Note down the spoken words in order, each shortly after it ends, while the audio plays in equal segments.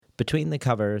Between the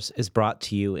Covers is brought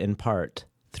to you in part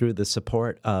through the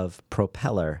support of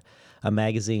Propeller, a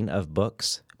magazine of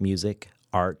books, music,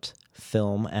 art,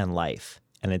 film, and life,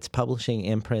 and its publishing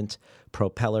imprint,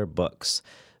 Propeller Books.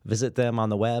 Visit them on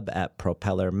the web at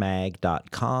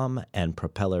propellermag.com and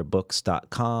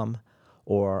propellerbooks.com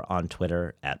or on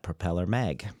Twitter at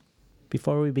propellermag.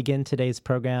 Before we begin today's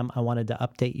program, I wanted to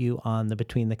update you on the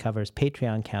Between the Covers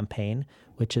Patreon campaign,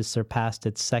 which has surpassed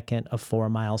its second of 4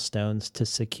 milestones to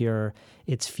secure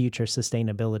its future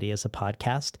sustainability as a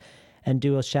podcast, and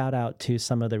do a shout out to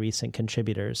some of the recent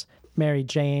contributors. Mary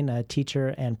Jane, a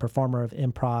teacher and performer of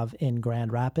improv in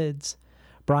Grand Rapids,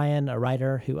 Brian, a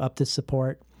writer who upped his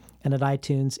support, and at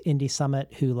iTunes, Indie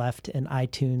Summit, who left an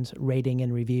iTunes rating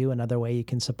and review, another way you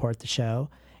can support the show,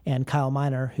 and Kyle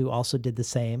Miner, who also did the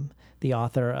same, the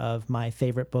author of my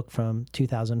favorite book from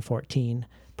 2014,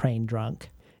 Praying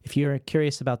Drunk. If you're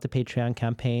curious about the Patreon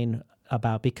campaign,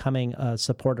 about becoming a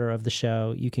supporter of the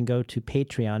show, you can go to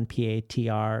Patreon,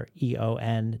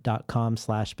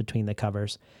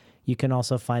 patreon.com/betweenthecovers. You can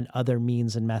also find other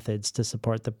means and methods to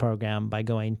support the program by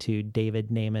going to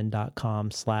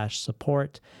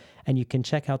davidnaman.com/support. And you can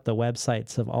check out the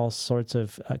websites of all sorts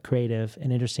of creative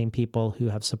and interesting people who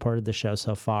have supported the show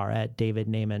so far at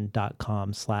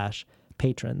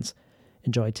davidnaman.com/patrons.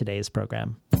 Enjoy today's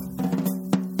program.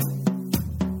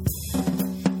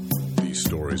 These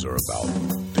stories are about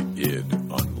the id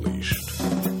unleashed.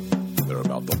 They're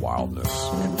about the wildness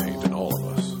contained in all of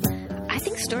us. I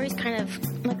think stories kind of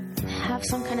have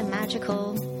some kind of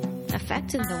magical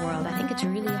effect in the world. I think it's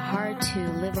really hard to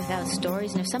live without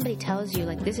stories, and if somebody tells you,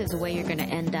 this is the way you're going to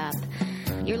end up,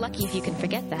 you're lucky if you can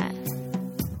forget that.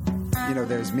 You know,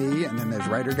 there's me, and then there's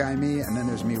writer guy me, and then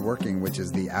there's me working, which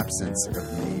is the absence of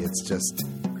me. It's just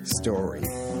story.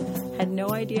 Had no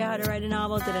idea how to write a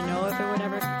novel, didn't know if it would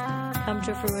ever come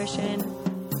to fruition,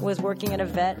 was working at a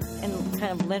vet and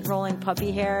kind of lint rolling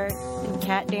puppy hair and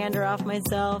cat dander off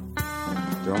myself.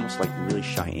 They're almost like really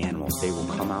shy animals. They will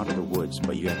come out of the woods,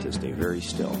 but you have to stay very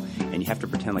still. And you have to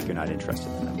pretend like you're not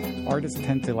interested in them. Artists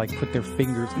tend to put their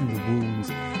fingers in the wounds,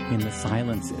 in the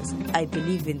silences. I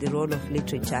believe in the role of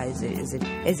literature as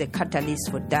a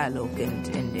catalyst for dialogue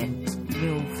and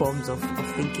new forms of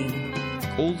thinking.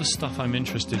 All the stuff I'm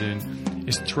interested in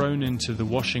is thrown into the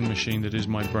washing machine that is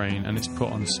my brain, and it's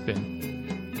put on spin.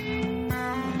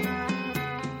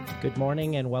 Good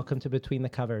morning and welcome to Between the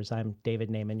Covers. I'm David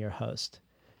Naman, your host.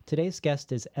 Today's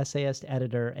guest is essayist,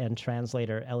 editor, and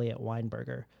translator Elliot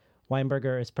Weinberger.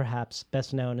 Weinberger is perhaps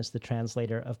best known as the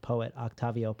translator of poet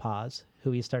Octavio Paz,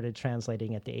 who he started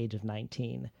translating at the age of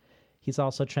 19. He's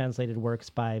also translated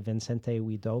works by Vicente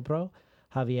Huidobro,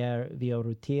 Javier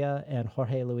Villaurrutia, and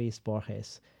Jorge Luis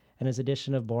Borges. And his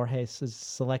edition of Borges'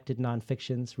 selected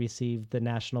nonfictions received the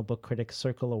National Book Critics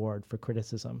Circle Award for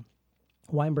Criticism.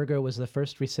 Weinberger was the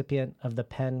first recipient of the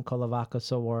PEN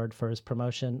Colavacos Award for his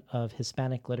promotion of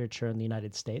Hispanic literature in the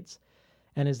United States,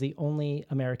 and is the only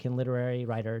American literary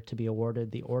writer to be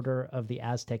awarded the Order of the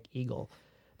Aztec Eagle,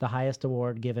 the highest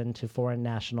award given to foreign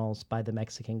nationals by the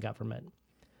Mexican government.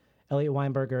 Elliot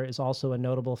Weinberger is also a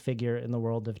notable figure in the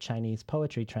world of Chinese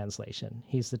poetry translation.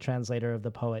 He's the translator of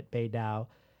the poet Bei Dao,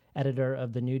 editor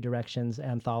of the New Directions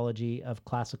Anthology of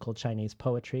Classical Chinese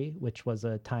Poetry, which was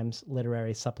a Times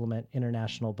Literary Supplement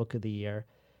International Book of the Year,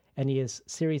 and he is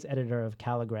series editor of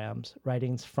Calligrams,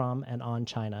 Writings from and on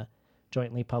China,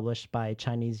 jointly published by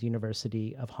Chinese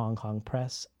University of Hong Kong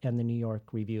Press and the New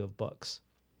York Review of Books.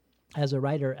 As a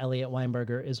writer, Elliot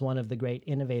Weinberger is one of the great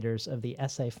innovators of the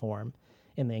essay form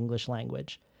in the English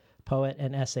language. Poet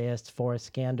and essayist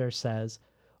Forrest Gander says,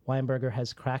 Weinberger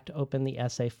has cracked open the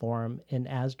essay form in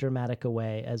as dramatic a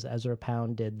way as Ezra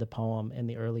Pound did the poem in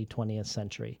the early 20th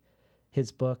century.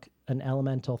 His book, An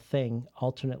Elemental Thing,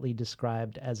 alternately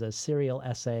described as a serial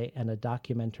essay and a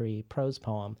documentary prose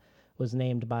poem, was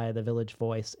named by The Village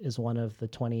Voice as one of the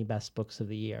 20 best books of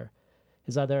the year.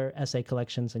 His other essay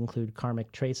collections include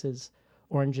Karmic Traces,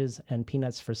 Oranges and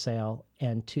Peanuts for Sale,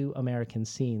 and Two American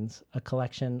Scenes, a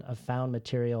collection of found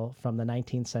material from the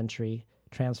 19th century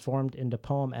transformed into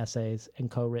poem essays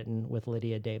and co-written with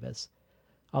Lydia Davis.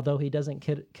 Although he doesn't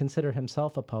consider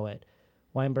himself a poet,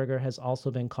 Weinberger has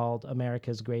also been called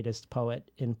America's greatest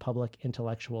poet in public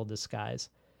intellectual disguise.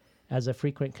 As a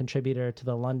frequent contributor to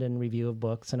the London Review of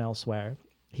Books and elsewhere,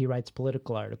 he writes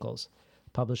political articles,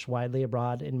 published widely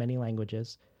abroad in many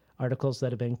languages, articles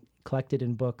that have been collected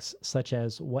in books such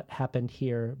as What Happened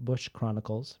Here, Bush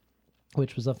Chronicles,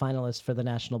 which was a finalist for the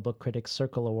National Book Critics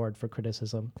Circle Award for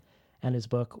Criticism, and his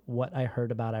book, What I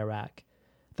Heard About Iraq.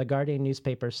 The Guardian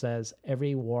newspaper says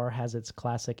every war has its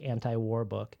classic anti-war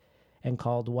book, and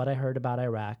called What I Heard About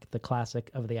Iraq the classic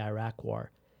of the Iraq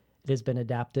War. It has been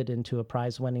adapted into a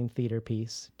prize-winning theater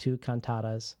piece, 2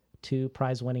 cantatas, 2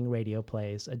 prize-winning radio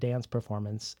plays, a dance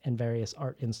performance, and various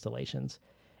art installations.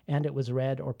 And it was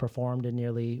read or performed in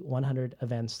nearly 100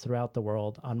 events throughout the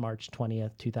world on March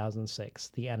 20th, 2006,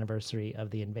 the anniversary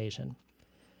of the invasion.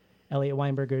 Elliot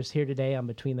Weinberger is here today on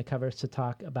Between the Covers to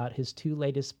talk about his 2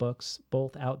 latest books,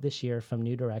 both out this year from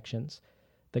New Directions,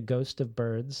 The Ghost of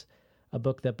Birds, a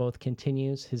book that both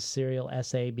continues his serial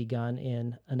essay begun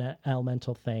in An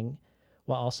Elemental Thing,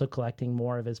 while also collecting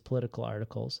more of his political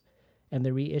articles, and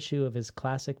the reissue of his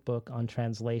classic book on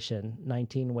translation,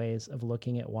 19 Ways of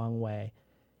Looking at Wang Wei,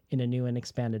 in a new and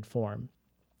expanded form,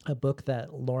 a book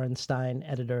that Lauren Stein,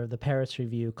 editor of the Paris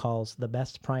Review, calls the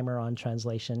best primer on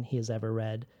translation he has ever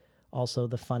read, also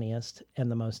the funniest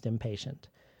and the most impatient.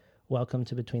 Welcome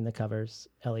to Between the Covers,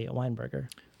 Elliot Weinberger.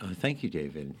 Thank you,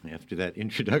 David. After that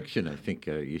introduction, I think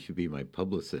you should be my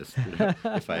publicist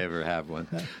if I ever have one.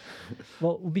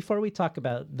 Well, before we talk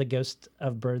about The Ghost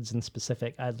of Birds in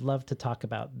specific, I'd love to talk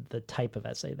about the type of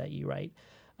essay that you write.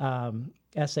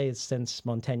 Essays since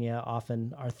Montaigne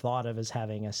often are thought of as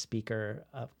having a speaker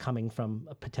coming from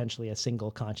potentially a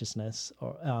single consciousness,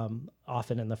 or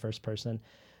often in the first person.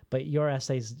 But your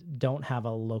essays don't have a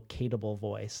locatable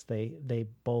voice. They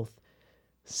both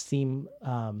seem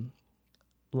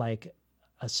like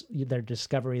they're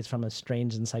discoveries from a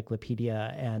strange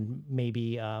encyclopedia and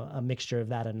maybe a mixture of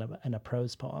that and a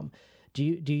prose poem. Do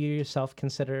you yourself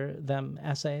consider them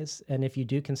essays? And if you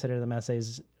do consider them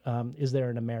essays, is there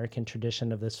an American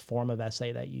tradition of this form of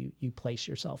essay that you place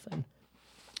yourself in?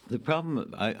 The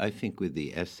problem, I think, with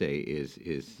the essay is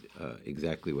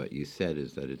exactly what you said,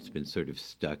 is that it's been sort of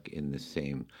stuck in the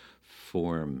same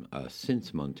form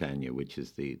since Montaigne, which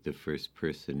is the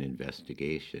first-person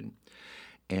investigation.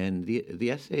 And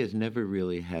the essay has never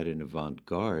really had an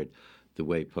avant-garde the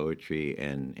way poetry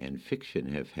and fiction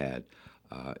have had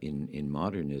in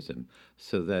modernism,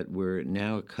 so that we're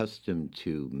now accustomed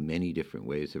to many different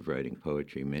ways of writing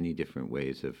poetry, many different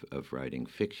ways of writing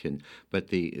fiction, but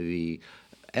the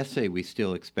essay we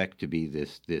still expect to be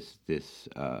this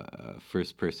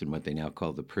first person, what they now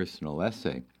call the personal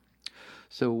essay.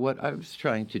 So what I was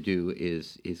trying to do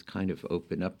is kind of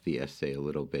open up the essay a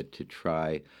little bit to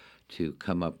try to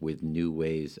come up with new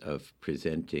ways of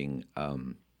presenting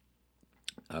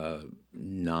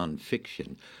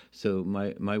nonfiction. So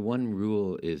my one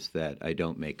rule is that I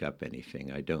don't make up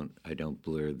anything. I don't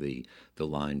blur the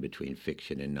line between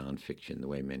fiction and nonfiction the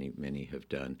way many have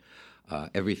done.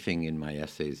 Everything in my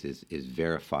essays is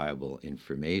verifiable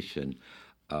information.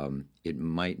 It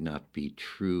might not be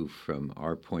true from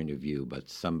our point of view, but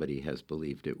somebody has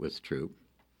believed it was true.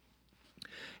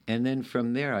 And then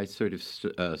from there, I sort of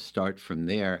start from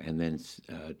there and then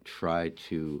try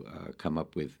to come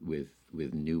up with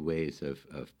new ways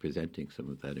of presenting some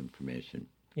of that information.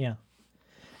 Yeah.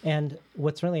 And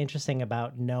what's really interesting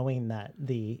about knowing that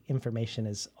the information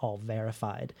is all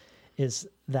verified is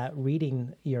that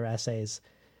reading your essays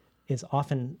is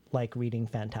often like reading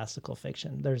fantastical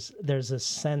fiction. There's a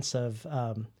sense of,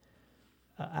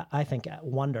 I think,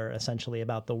 wonder essentially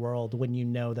about the world when you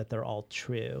know that they're all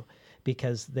true,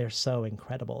 because they're so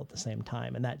incredible at the same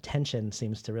time. And that tension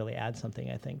seems to really add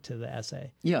something, I think, to the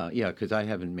essay. Yeah, because I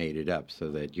haven't made it up, so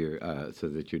that you're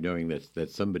knowing that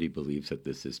somebody believes that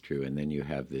this is true, and then you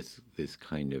have this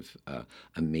kind of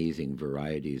amazing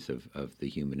varieties of the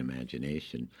human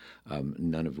imagination,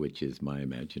 none of which is my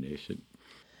imagination.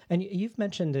 And you've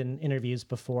mentioned in interviews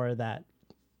before that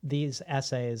these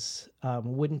essays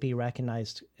wouldn't be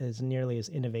recognized as nearly as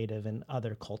innovative in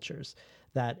other cultures,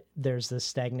 that there's this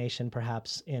stagnation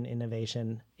perhaps in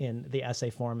innovation in the essay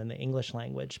form in the English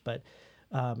language, but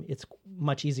it's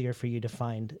much easier for you to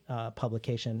find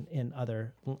publication in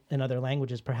other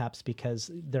languages, perhaps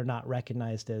because they're not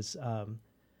recognized as,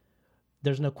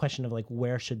 there's no question of like,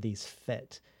 where should these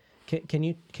fit? Can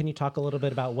you talk a little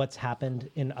bit about what's happened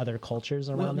in other cultures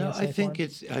around the essay form?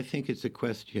 I think it's a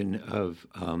question of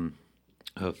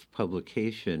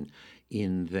publication,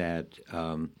 in that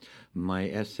my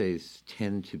essays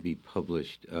tend to be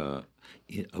published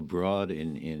abroad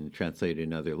and translated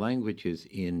in other languages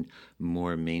in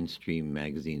more mainstream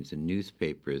magazines and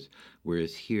newspapers,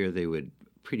 whereas here they would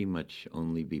pretty much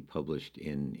only be published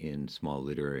in small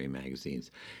literary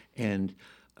magazines. And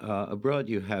abroad,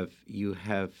 you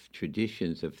have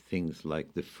traditions of things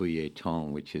like the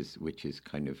feuilleton, which is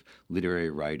kind of literary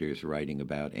writers writing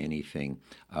about anything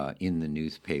in the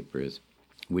newspapers,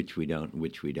 which we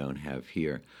don't have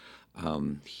here.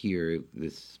 Here,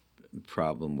 this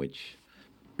problem, which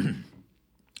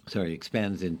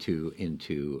expands into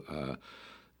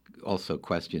also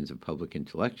questions of public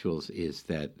intellectuals is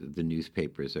that the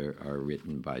newspapers are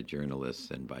written by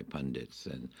journalists and by pundits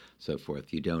and so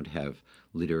forth. You don't have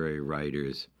literary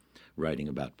writers writing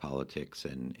about politics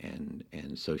and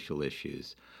social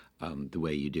issues the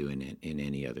way you do in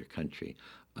any other country.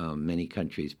 Many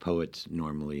countries, poets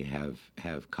normally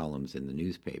have columns in the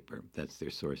newspaper. That's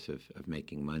their source of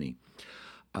making money.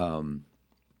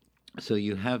 So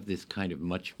you have this kind of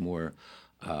much more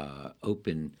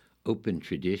open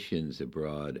traditions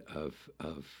abroad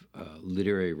of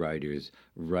literary writers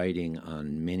writing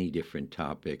on many different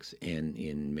topics and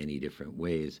in many different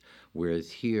ways, whereas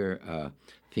here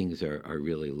things are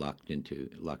really locked into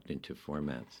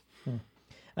formats.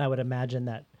 I would imagine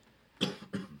that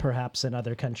perhaps in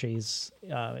other countries,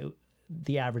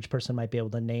 the average person might be able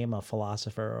to name a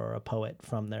philosopher or a poet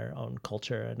from their own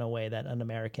culture in a way that an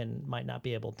American might not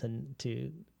be able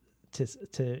to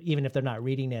even if they're not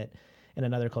reading it in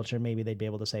another culture, maybe they'd be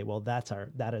able to say, well, that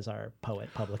is our poet,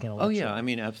 public intellectual. Oh, yeah, I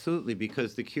mean, absolutely,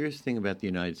 because the curious thing about the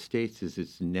United States is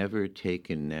it's never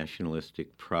taken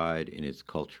nationalistic pride in its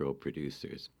cultural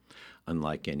producers,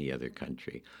 unlike any other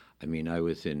country. I mean, I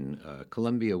was in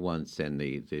Colombia once, and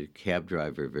the cab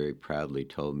driver very proudly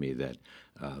told me that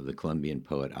the Colombian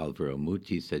poet Alvaro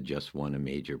Mutis had just won a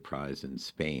major prize in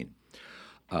Spain.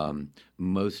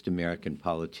 Most American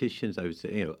politicians, I would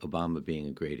say, Obama being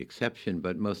a great exception,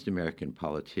 but most American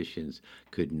politicians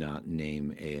could not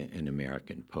name an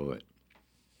American poet.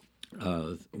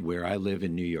 Where I live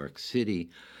in New York City,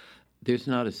 there's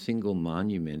not a single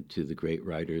monument to the great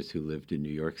writers who lived in New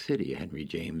York City, Henry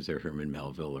James or Herman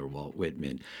Melville or Walt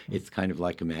Whitman. It's kind of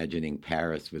like imagining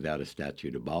Paris without a statue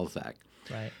to Balzac.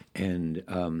 Right. And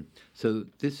so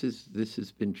this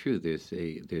has been true. There's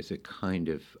a kind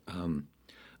of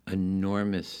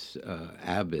enormous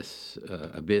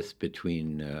abyss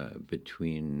between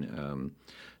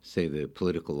say the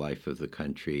political life of the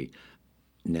country,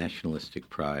 nationalistic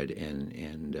pride,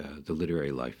 and the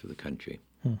literary life of the country.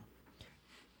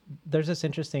 There's this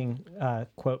interesting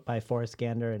quote by Forrest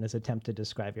Gander in his attempt to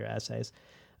describe your essays.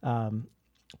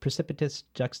 Precipitous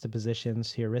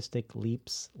juxtapositions, heuristic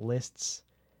leaps, lists,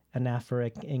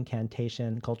 anaphoric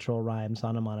incantation, cultural rhymes,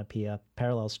 onomatopoeia,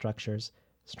 parallel structures,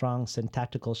 strong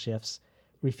syntactical shifts,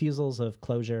 refusals of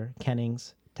closure,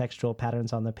 kennings, textual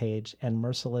patterns on the page, and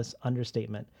merciless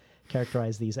understatement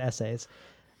characterize these essays.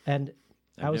 And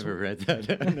I've never read that.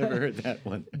 I've never heard that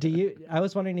one. I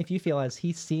was wondering if you feel, as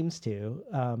he seems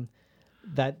to,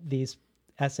 that these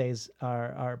essays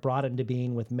are brought into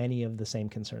being with many of the same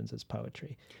concerns as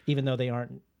poetry, even though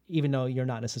you're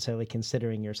not necessarily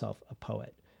considering yourself a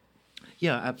poet.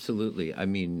 Yeah, absolutely. I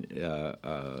mean,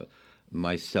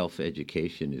 my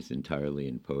self-education is entirely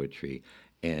in poetry,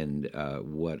 and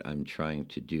what I'm trying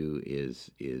to do is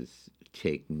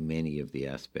take many of the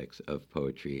aspects of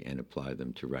poetry and apply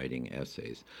them to writing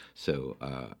essays. So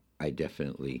I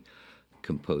definitely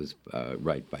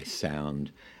write by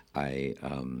sound. I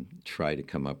try to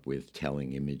come up with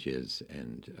telling images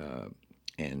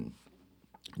and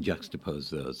juxtapose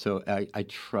those. So I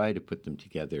try to put them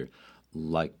together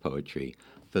like poetry,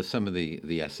 though some of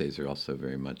the essays are also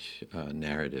very much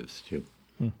narratives too.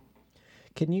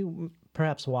 Can you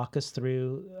perhaps walk us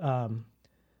through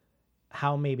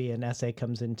how maybe an essay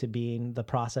comes into being, the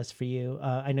process for you?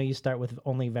 I know you start with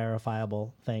only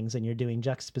verifiable things and you're doing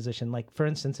juxtaposition. Like, for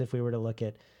instance, if we were to look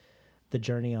at the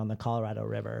journey on the Colorado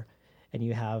River and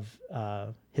you have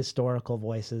historical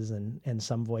voices and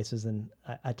some voices in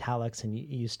italics, and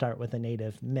you start with a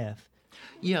native myth.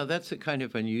 Yeah, that's a kind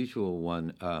of unusual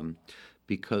one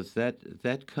because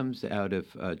that comes out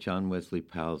of John Wesley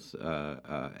Powell's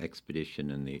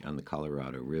expedition on the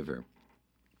Colorado River.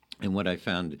 And what I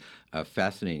found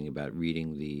fascinating about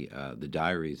reading the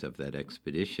diaries of that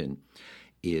expedition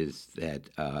is that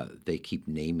they keep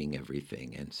naming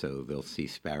everything. And so they'll see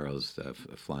sparrows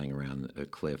flying around a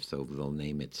cliff, so they'll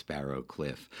name it Sparrow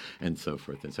Cliff and so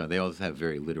forth. And so they always have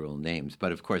very literal names.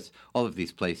 But, of course, all of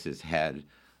these places had,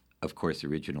 of course,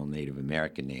 original Native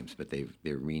American names, but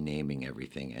they're renaming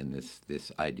everything. And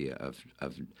this idea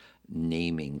of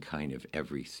naming kind of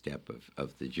every step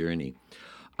of the journey.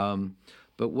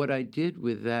 But what I did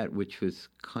with that, which was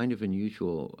kind of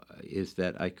unusual, is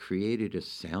that I created a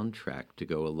soundtrack to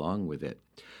go along with it.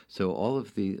 So all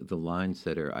of the lines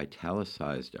that are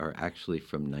italicized are actually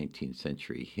from 19th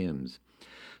century hymns.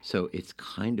 So it's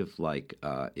kind of like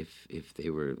if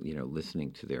they were,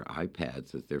 listening to their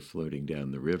iPads as they're floating down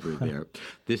the river there.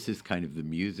 This is kind of the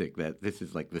music this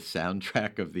is like the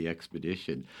soundtrack of the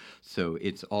expedition. So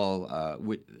it's all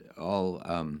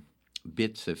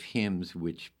bits of hymns,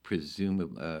 which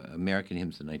American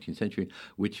hymns in the 19th century,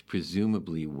 which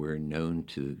presumably were known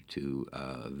to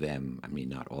them. I mean,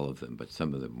 not all of them, but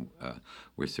some of them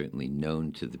were certainly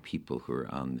known to the people who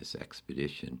were on this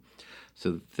expedition.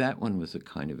 So that one was a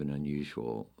kind of an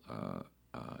unusual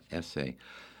essay.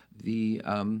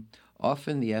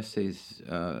 Often the essays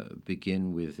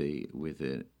begin with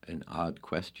an odd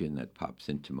question that pops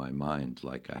into my mind,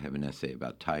 like I have an essay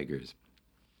about tigers.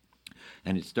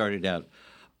 And it started out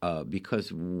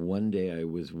because one day I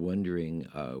was wondering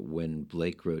when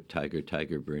Blake wrote Tiger,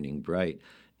 Tiger Burning Bright,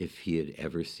 if he had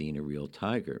ever seen a real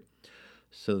tiger.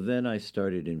 So then I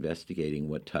started investigating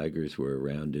what tigers were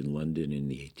around in London in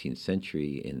the 18th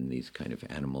century in these kind of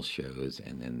animal shows.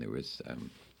 And then there was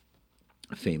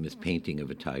a famous painting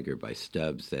of a tiger by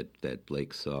Stubbs that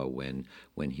Blake saw when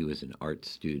he was an art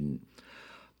student.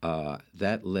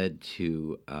 That led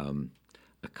to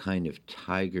a kind of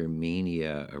tiger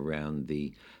mania around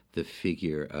the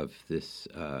figure of this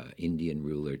Indian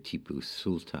ruler Tipu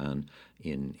Sultan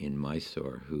in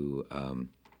Mysore, who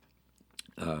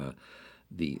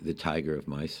the tiger of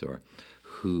Mysore,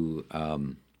 who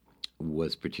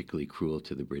was particularly cruel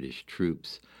to the British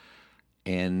troops.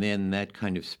 And then that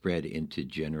kind of spread into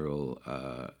general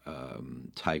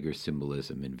tiger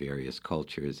symbolism in various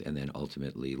cultures, and then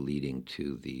ultimately leading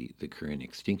to the current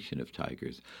extinction of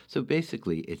tigers. So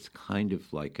basically, it's kind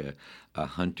of like a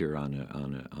hunter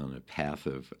on a path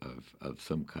of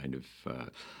some kind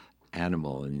of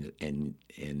animal, and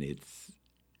it's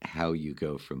how you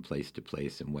go from place to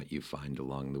place and what you find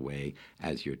along the way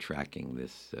as you're tracking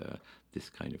this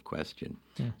kind of question.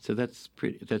 Yeah. So that's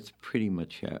pretty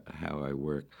much how I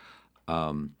work.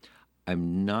 I'm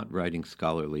not writing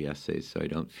scholarly essays, so I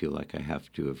don't feel like I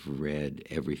have to have read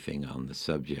everything on the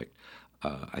subject.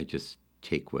 I just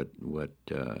take what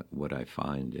I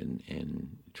find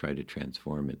and try to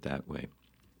transform it that way.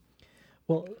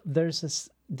 Well,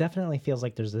 definitely feels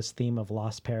like there's this theme of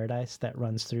lost paradise that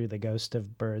runs through The Ghost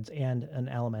of Birds and An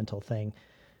Elemental Thing.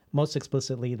 Most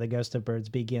explicitly, The Ghost of Birds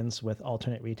begins with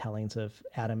alternate retellings of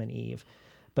Adam and Eve,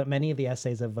 but many of the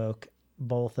essays evoke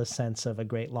both a sense of a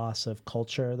great loss of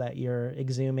culture that you're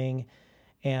exhuming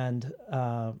and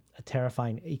a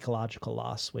terrifying ecological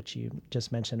loss, which you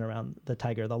just mentioned around the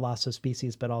tiger, the loss of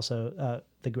species, but also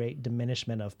the great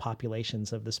diminishment of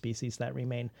populations of the species that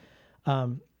remain.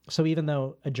 So even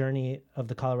though A Journey of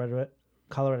the Colorado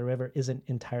River isn't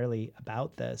entirely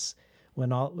about this,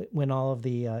 when all of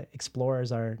the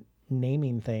explorers are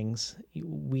naming things,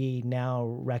 we now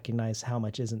recognize how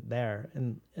much isn't there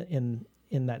in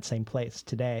that same place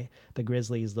today. The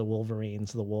grizzlies, the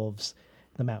wolverines, the wolves,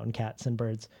 the mountain cats and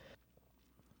birds.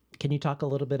 Can you talk a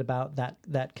little bit about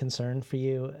that concern for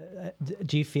you?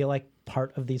 Do you feel like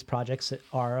part of these projects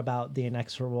are about the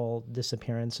inexorable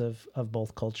disappearance of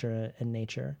both culture and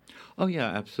nature? Oh yeah,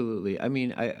 absolutely. I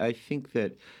mean, I think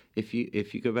that if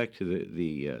you go back to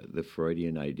the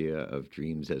Freudian idea of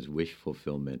dreams as wish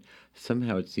fulfillment,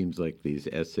 somehow it seems like these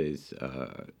essays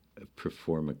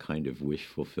perform a kind of wish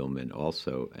fulfillment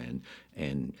also,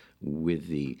 and with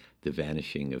the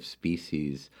vanishing of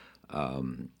species.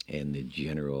 And the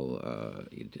general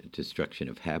destruction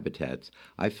of habitats,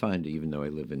 I find, even though I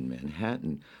live in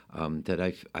Manhattan, that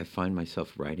I find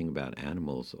myself writing about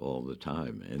animals all the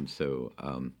time. And so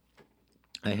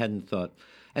I hadn't thought,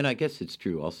 and I guess it's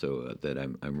true also that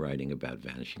I'm writing about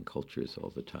vanishing cultures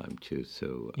all the time too.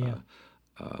 So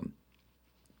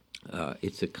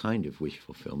it's a kind of wish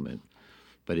fulfillment,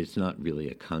 but it's not really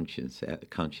a conscious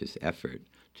effort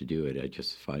to do it. I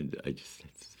just find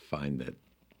that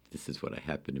this is what I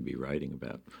happen to be writing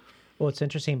about. Well, it's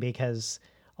interesting because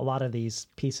a lot of these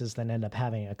pieces then end up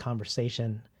having a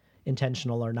conversation,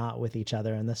 intentional or not, with each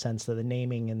other, in the sense that the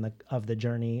naming of the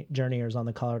journeyers on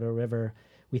the Colorado River,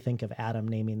 we think of Adam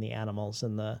naming the animals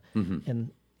in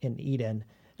in Eden,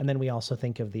 and then we also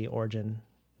think of the origin,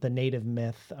 the native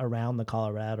myth around the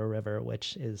Colorado River,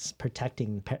 which is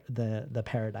protecting the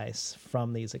paradise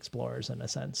from these explorers in a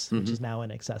sense, which is now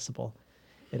inaccessible.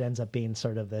 It ends up being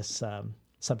sort of this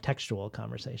subtextual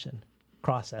conversation,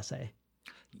 cross essay.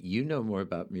 You know more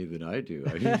about me than I do.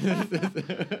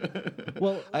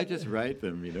 Well, I just write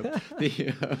them, you know.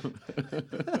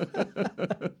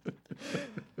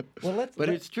 But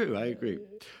it's true. I agree.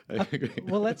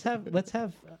 Well, let's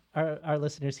have our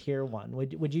listeners hear one.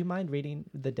 Would you mind reading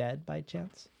The Dead by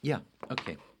chance? Yeah.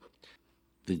 Okay.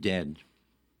 The dead.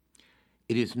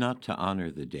 It is not to honor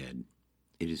the dead.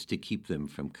 It is to keep them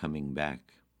from coming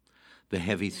back. The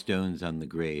heavy stones on the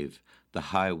grave, the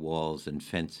high walls and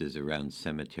fences around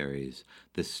cemeteries,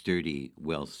 the sturdy,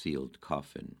 well-sealed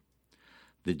coffin.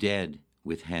 The dead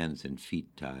with hands and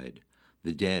feet tied,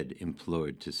 The dead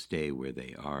implored to stay where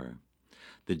they are.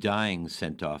 The dying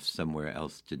sent off somewhere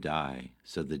else to die,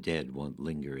 so the dead won't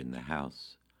linger in the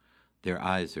house. Their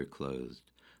eyes are closed.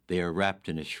 They are wrapped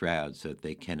in a shroud so that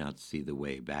they cannot see the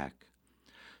way back.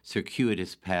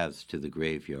 Circuitous paths to the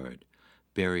graveyard,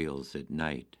 burials at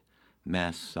night,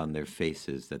 masks on their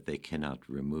faces that they cannot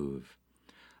remove.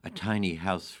 A tiny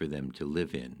house for them to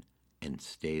live in and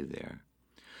stay there.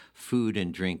 Food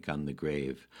and drink on the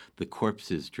grave, the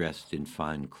corpses dressed in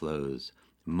fine clothes,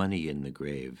 money in the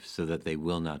grave so that they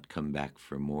will not come back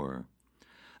for more.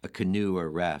 A canoe or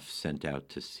raft sent out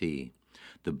to sea,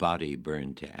 the body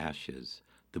burned to ashes,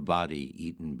 the body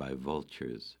eaten by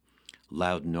vultures.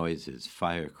 Loud noises,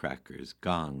 firecrackers,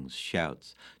 gongs,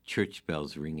 shouts, church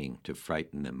bells ringing to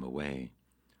frighten them away.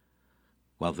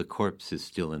 While the corpse is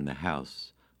still in the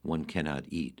house, one cannot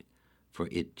eat, for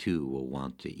it too will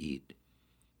want to eat.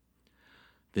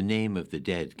 The name of the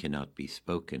dead cannot be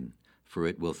spoken, for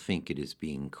it will think it is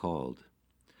being called.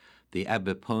 The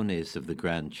Abipones of the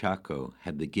Gran Chaco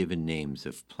had the given names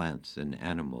of plants and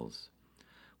animals.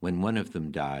 When one of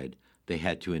them died, they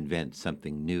had to invent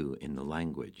something new in the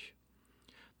language.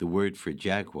 The word for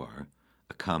jaguar,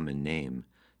 a common name,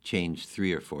 changed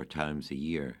 3 or 4 times a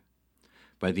year.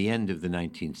 By the end of the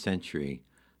 19th century,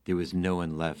 there was no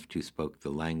one left who spoke the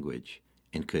language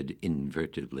and could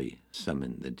inadvertently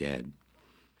summon the dead.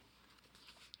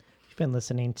 You've been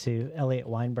listening to Elliot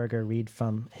Weinberger read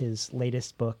from his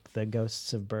latest book, The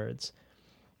Ghosts of Birds.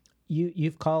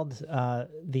 You've called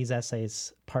these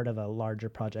essays part of a larger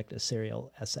project, a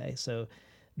serial essay. So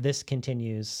this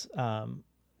continues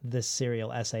this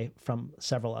serial essay from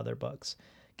several other books.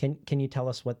 Can you tell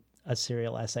us what a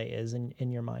serial essay is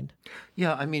in your mind?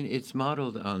 Yeah, I mean, it's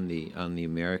modeled on the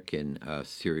American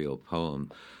serial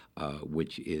poem,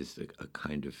 which is a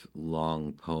kind of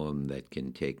long poem that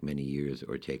can take many years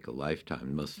or take a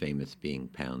lifetime, most famous being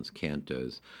Pound's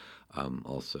Cantos,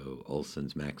 also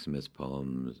Olson's Maximus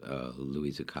poems,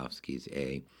 Louis Zukowski's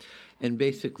A. And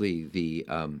basically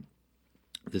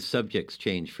the subjects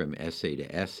change from essay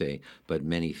to essay, but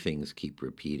many things keep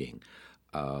repeating.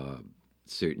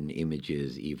 Certain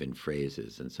images, even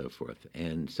phrases, and so forth.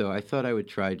 And so I thought I would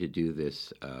try to do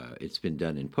this. It's been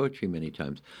done in poetry many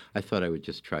times. I thought I would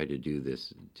just try to do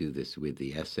this with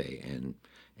the essay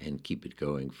and keep it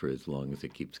going for as long as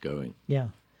it keeps going. Yeah.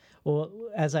 Well,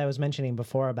 as I was mentioning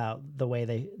before about the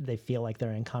way they feel like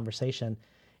they're in conversation,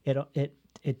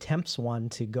 it tempts one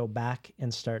to go back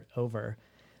and start over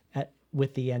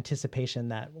with the anticipation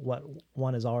that what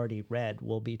one has already read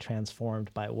will be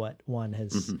transformed by what one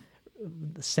has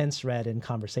since read in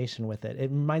conversation with it.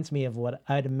 It reminds me of what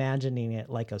I'd imagining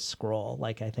it like a scroll.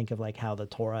 Like I think of like how the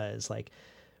Torah is like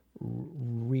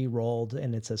re-rolled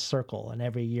and it's a circle, and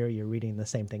every year you're reading the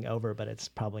same thing over, but it's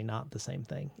probably not the same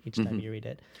thing each time you read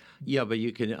it. Yeah, but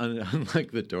you can,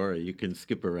 unlike the Torah, you can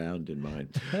skip around in mine.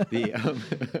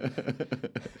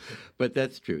 But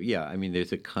that's true. Yeah, I mean,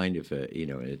 there's a kind of an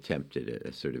attempt at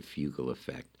a sort of fugal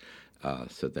effect,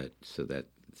 so that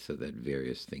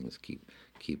various things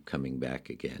keep coming back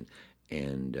again.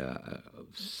 And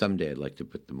someday I'd like to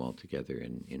put them all together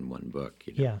in one book.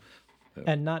 Yeah.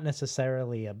 And not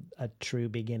necessarily a true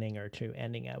beginning or true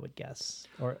ending, I would guess.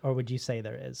 Or would you say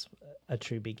there is a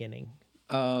true beginning?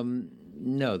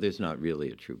 No, there's not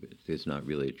really a true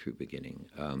beginning.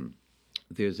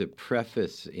 There's a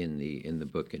preface in the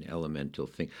book, An Elemental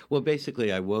Thing. Well,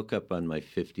 basically, I woke up on my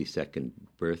 52nd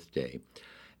birthday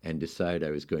and decided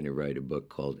I was going to write a book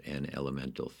called An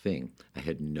Elemental Thing. I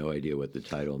had no idea what the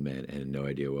title meant and no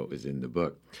idea what was in the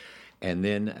book. And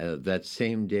then that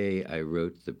same day, I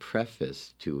wrote the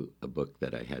preface to a book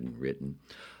that I hadn't written,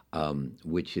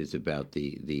 which is about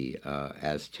the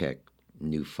Aztec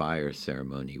New Fire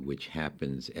ceremony, which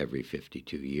happens every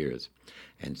 52 years.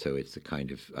 And so it's the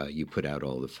kind of, you put out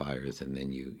all the fires and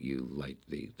then you light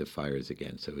the fires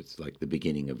again. So it's like the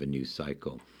beginning of a new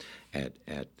cycle in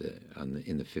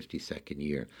the 52nd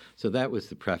year. So that was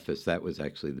the preface. That was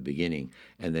actually the beginning.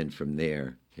 And then from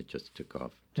there, it just took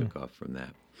off from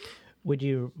that. Would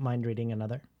you mind reading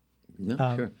another? No,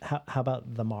 sure. How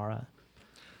about the Mara?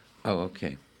 Oh,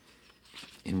 okay.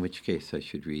 In which case, I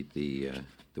should read the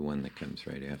one that comes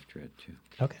right after it, too.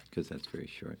 Okay. Because that's very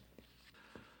short.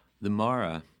 The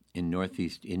Mara in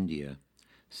northeast India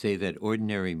say that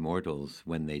ordinary mortals,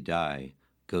 when they die,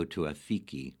 go to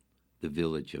Athiki, the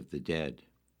village of the dead.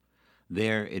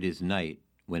 There it is night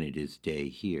when it is day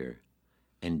here,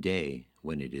 and day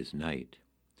when it is night.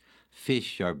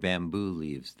 Fish are bamboo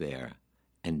leaves there,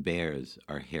 and bears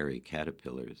are hairy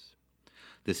caterpillars.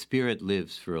 The spirit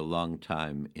lives for a long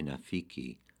time in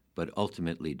Athiki, but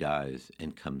ultimately dies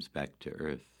and comes back to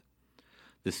earth.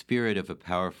 The spirit of a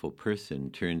powerful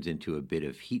person turns into a bit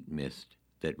of heat mist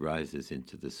that rises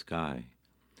into the sky.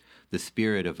 The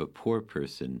spirit of a poor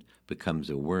person becomes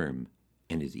a worm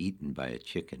and is eaten by a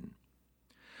chicken.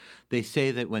 They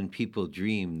say that when people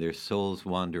dream, their souls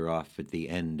wander off at the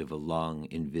end of a long,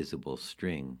 invisible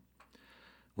string.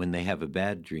 When they have a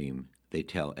bad dream, they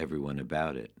tell everyone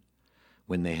about it.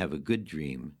 When they have a good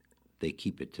dream, they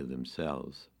keep it to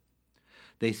themselves.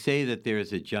 They say that there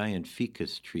is a giant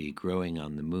ficus tree growing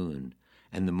on the moon,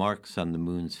 and the marks on the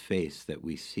moon's face that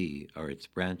we see are its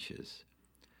branches.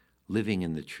 Living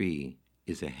in the tree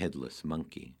is a headless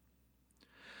monkey.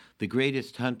 The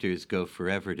greatest hunters go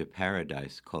forever to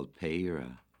paradise called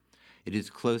Peira. It is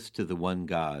close to the one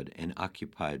God and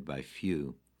occupied by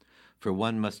few. For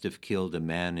one must have killed a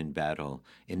man in battle,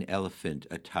 an elephant,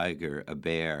 a tiger, a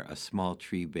bear, a small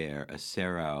tree bear, a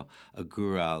serau, a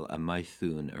gural, a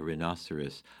maithun, a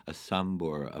rhinoceros, a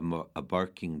sambor, a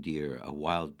barking deer, a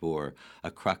wild boar, a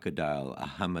crocodile, a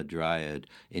hamadryad,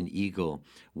 an eagle,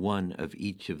 one of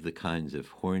each of the kinds of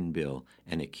hornbill,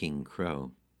 and a king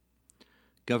crow.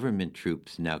 Government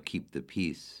troops now keep the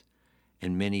peace,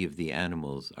 and many of the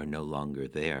animals are no longer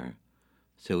there,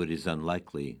 so it is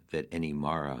unlikely that any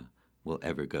Mara will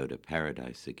ever go to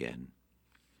paradise again.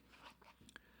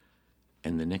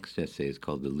 And the next essay is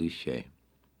called The Lushe.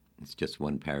 It's just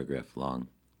one paragraph long.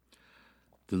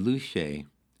 The Lushe,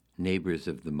 neighbors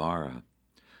of the Mara,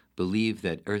 believe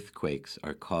that earthquakes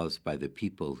are caused by the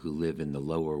people who live in the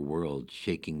lower world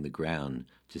shaking the ground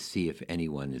to see if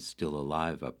anyone is still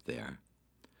alive up there.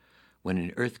 When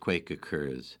an earthquake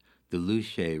occurs, the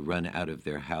Lushe run out of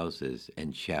their houses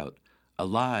and shout,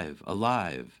 "Alive,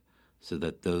 alive!" so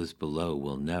that those below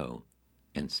will know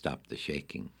and stop the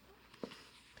shaking.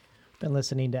 Been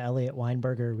listening to Elliot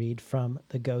Weinberger read from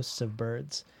The Ghosts of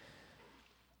Birds.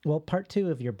 Well, part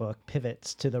 2 of your book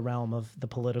pivots to the realm of the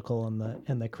political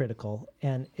and the critical,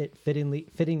 and it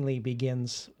fittingly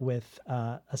begins with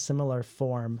a similar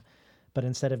form, but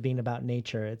instead of being about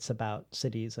nature, it's about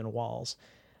cities and walls.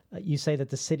 You say that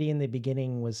the city in the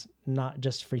beginning was not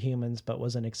just for humans, but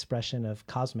was an expression of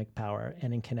cosmic power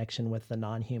and in connection with the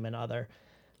non-human other.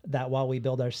 That while we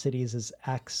build our cities as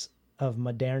acts of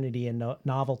modernity and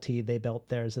novelty, they built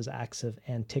theirs as acts of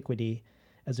antiquity,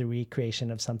 as a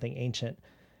recreation of something ancient.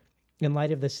 In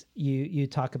light of this, you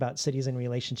talk about cities in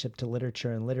relationship to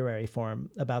literature and literary form,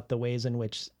 about the ways in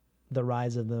which the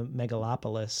rise of the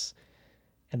megalopolis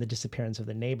and the disappearance of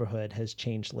the neighborhood has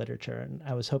changed literature. And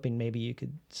I was hoping maybe you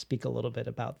could speak a little bit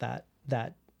about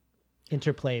that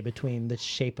interplay between the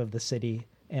shape of the city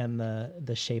and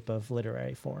the shape of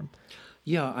literary form.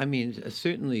 Yeah, I mean,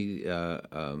 certainly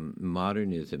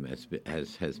modernism,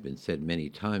 as has been said many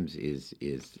times, is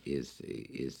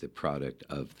the product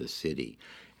of the city,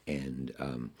 and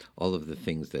all of the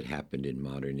things that happened in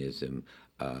modernism.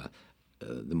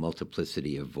 The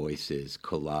multiplicity of voices,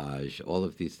 collage, all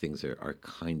of these things are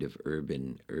kind of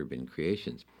urban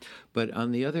creations. But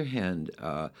on the other hand,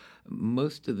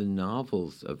 most of the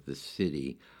novels of the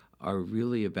city are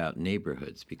really about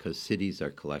neighborhoods, because cities are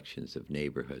collections of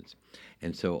neighborhoods.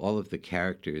 And so all of the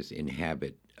characters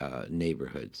inhabit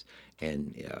neighborhoods,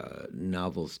 and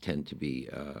novels tend to be,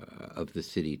 of the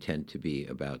city, tend to be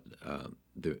about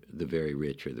the very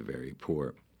rich or the very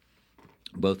poor,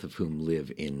 both of whom live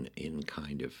in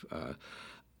kind of a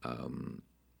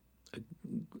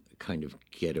kind of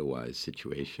ghettoized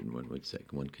situation,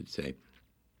 one could say.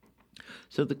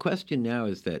 So the question now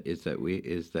is that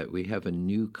we have a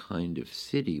new kind of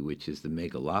city, which is the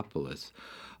megalopolis,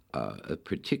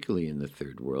 particularly in the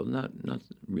third world, not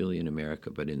really in America,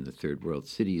 but in the third world,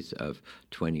 cities of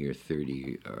 20 or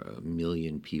 30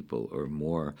 million people or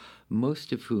more,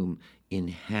 most of whom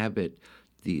inhabit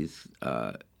these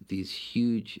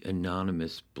huge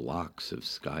anonymous blocks of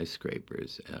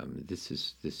skyscrapers. This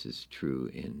is true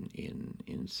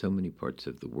in so many parts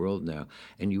of the world now,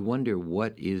 and you wonder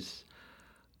what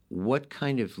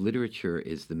kind of literature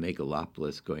is the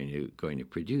megalopolis going to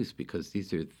produce, because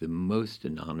these are the most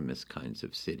anonymous kinds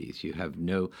of cities.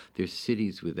 There's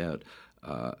cities without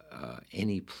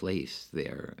any place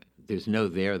there. There's no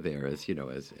there, as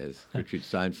Gertrude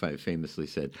Stein famously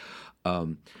said.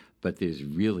 But there's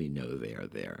really no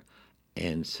there.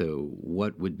 And so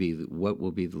what will be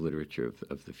the literature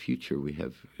of the future?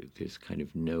 There's kind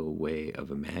of no way of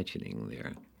imagining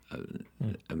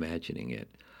it.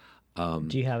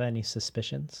 Do you have any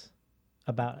suspicions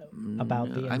about the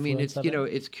influence I mean, of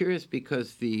it? It's curious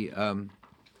because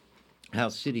how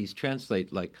cities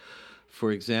translate. Like,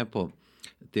 for example,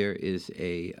 there is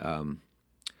a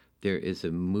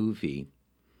movie,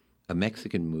 a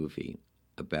Mexican movie,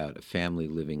 about a family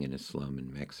living in a slum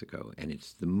in Mexico, and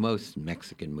it's the most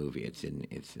Mexican movie. It's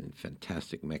in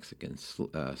fantastic Mexican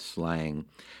slang,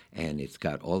 and it's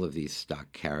got all of these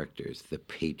stock characters: the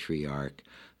patriarch,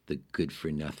 the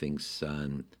good-for-nothing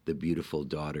son, the beautiful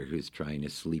daughter who's trying to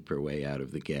sleep her way out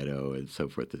of the ghetto, and so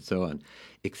forth and so on.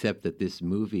 Except that this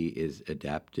movie is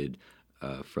adapted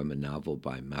from a novel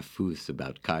by Mahfouz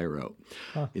about Cairo,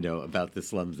 about the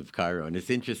slums of Cairo. And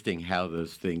it's interesting how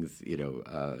those things,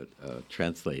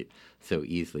 translate so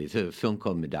easily. It's a film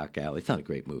called Medak Alley. It's not a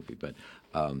great movie, but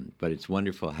it's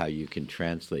wonderful how you can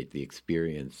translate the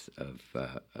experience of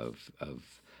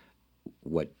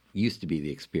what used to be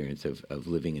the experience of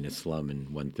living in a slum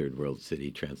in one third world city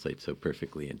translates so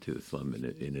perfectly into the slum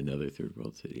in another third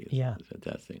world city. It's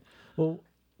fantastic. Well,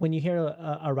 when you hear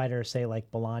a writer say like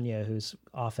Bolaño, who's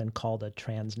often called a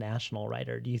transnational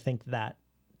writer, do you think that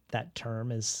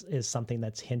term is something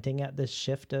that's hinting at this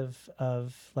shift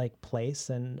of like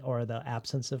place or the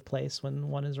absence of place when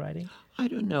one is writing? I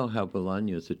don't know how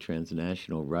Bolaño is a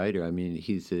transnational writer. I mean,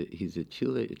 he's a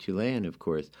Chilean, of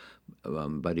course,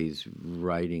 but he's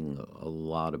writing a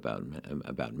lot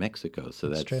about Mexico. So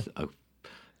that's true.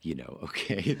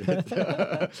 Okay,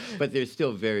 but they're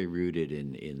still very rooted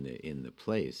in the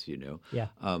place, Yeah,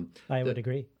 I would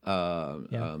agree.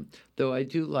 Though I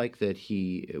do like that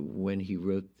when he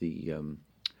wrote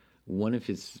one of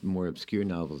his more obscure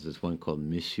novels is one called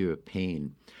Monsieur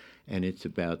Pain, and it's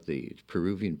about the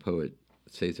Peruvian poet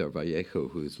Cesar Vallejo,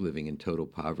 who's living in total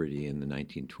poverty in the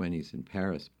 1920s in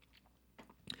Paris.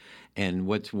 And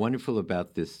what's wonderful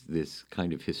about this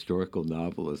kind of historical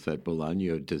novel is that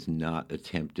Bolaño does not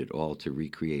attempt at all to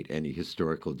recreate any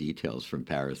historical details from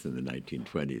Paris in the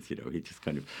 1920s. He just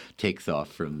kind of takes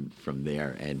off from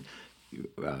there and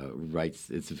writes.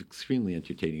 It's an extremely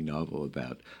entertaining novel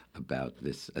about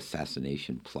this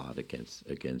assassination plot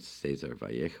against Cesar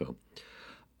Vallejo.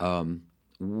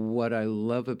 What I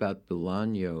love about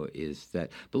Bolaño is that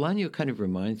Bolaño kind of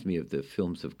reminds me of the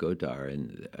films of Godard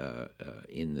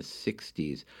in the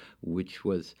 60s, which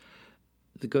was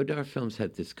the Godard films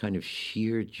had this kind of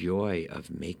sheer joy of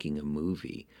making a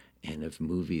movie and of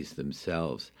movies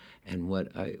themselves. And what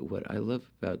I love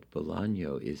about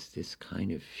Bolaño is this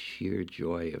kind of sheer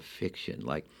joy of fiction.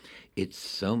 Like, it's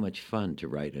so much fun to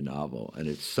write a novel, and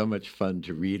it's so much fun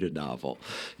to read a novel,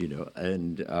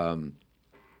 and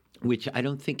which I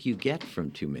don't think you get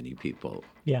from too many people.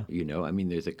 Yeah. I mean,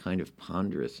 there's a kind of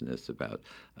ponderousness about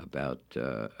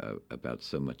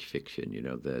so much fiction.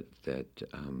 That.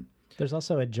 There's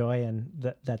also a joy in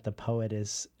that the poet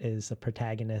is a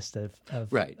protagonist of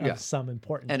some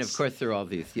importance. And of course, there are all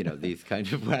these these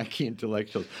kind of wacky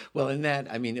intellectuals. Well, in that,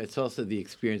 I mean, it's also the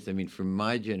experience. I mean, for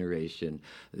my generation,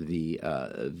 the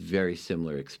very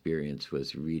similar experience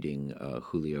was reading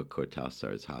Julio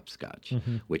Cortázar's Hopscotch,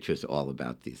 which was all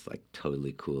about these like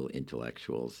totally cool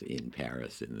intellectuals in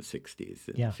Paris in the 60s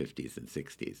and 50s and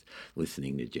 60s,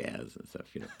 listening to jazz and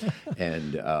stuff.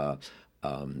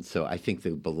 And so I think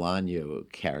the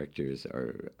Bolaño characters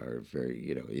are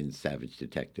very, in Savage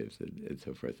Detectives and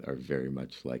so forth, are very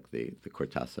much like the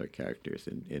Cortázar characters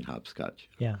in Hopscotch.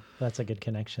 Yeah, that's a good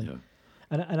connection.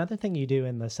 Yeah. Another thing you do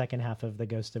in the second half of The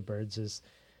Ghost of Birds is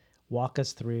walk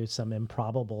us through some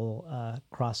improbable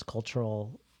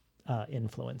cross-cultural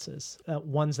influences,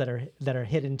 ones that are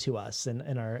hidden to us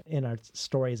in our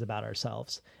stories about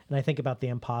ourselves. And I think about the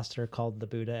imposter called the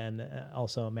Buddha, and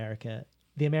also the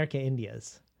American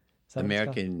Indias. The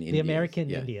American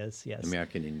Indias, yes.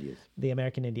 American Indias. The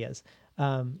American Indias.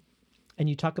 And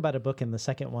you talk about a book in the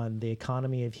second one, The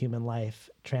Economy of Human Life,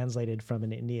 translated from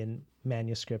an Indian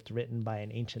manuscript written by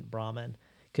an ancient Brahmin.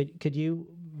 Could you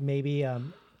maybe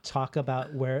talk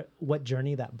about what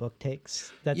journey that book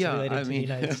takes that's related to the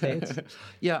United States?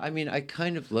 Yeah, I mean, I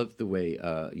kind of love the way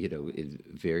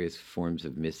various forms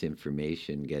of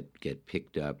misinformation get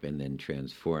picked up and then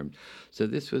transformed. So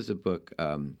this was a book.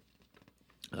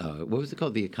 What was it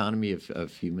called? The Economy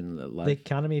of Human Life. The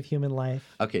Economy of Human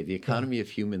Life. Okay, The Economy of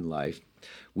Human Life,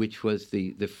 which was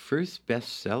the first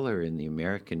bestseller in the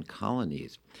American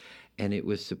colonies, and it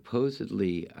was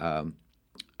supposedly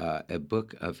a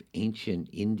book of ancient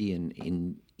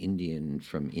Indian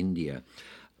from India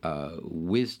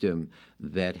wisdom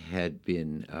that had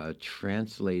been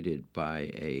translated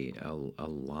by a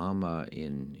lama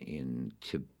in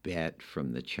Tibet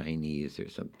from the Chinese or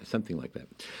something like that,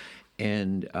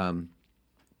 and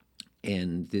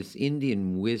this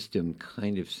Indian wisdom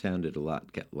kind of sounded a lot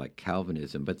like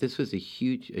Calvinism, but this was a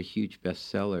huge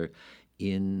bestseller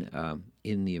in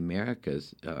the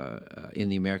Americas, in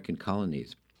the American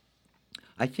colonies.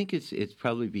 I think it's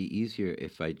probably be easier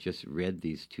if I just read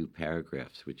these two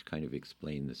paragraphs, which kind of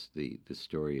explain the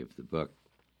story of the book.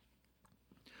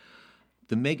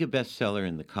 The mega bestseller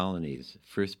in the colonies,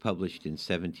 first published in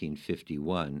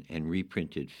 1751 and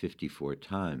reprinted 54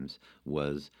 times,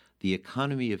 was The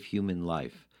Economy of Human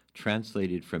Life,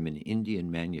 translated from an Indian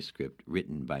manuscript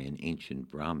written by an ancient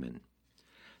Brahmin.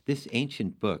 This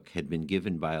ancient book had been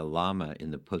given by a lama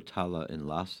in the Potala in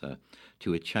Lhasa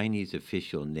to a Chinese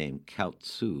official named Cao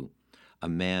Tzu, a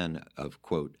man of,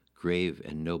 quote, grave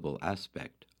and noble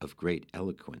aspect, of great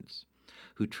eloquence,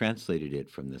 who translated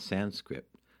it from the Sanskrit,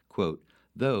 quote,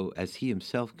 though, as he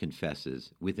himself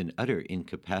confesses, with an utter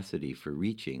incapacity for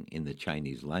reaching, in the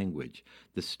Chinese language,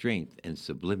 the strength and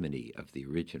sublimity of the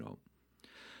original.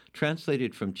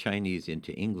 Translated from Chinese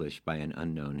into English by an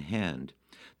unknown hand,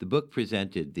 the book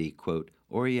presented the, quote,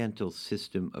 Oriental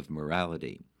system of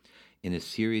morality in a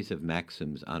series of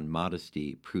maxims on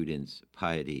modesty, prudence,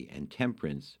 piety, and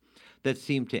temperance that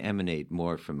seemed to emanate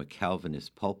more from a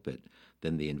Calvinist pulpit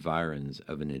than the environs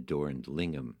of an adorned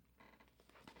lingam.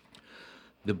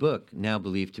 The book, now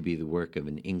believed to be the work of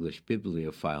an English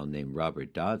bibliophile named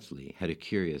Robert Dodsley, had a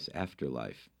curious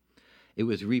afterlife. It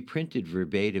was reprinted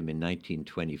verbatim in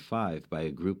 1925 by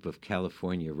a group of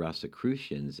California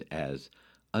Rosicrucians as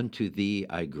Unto Thee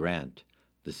I Grant,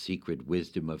 the Secret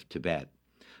Wisdom of Tibet,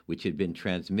 which had been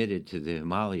transmitted to the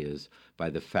Himalayas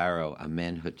by the pharaoh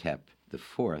Amenhotep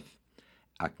IV,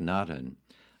 Akhenaten,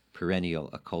 perennial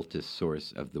occultist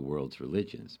source of the world's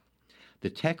religions.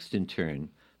 The text, in turn,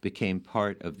 became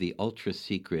part of the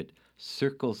ultra-secret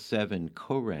Circle 7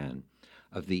 Koran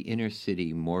of the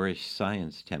inner-city Moorish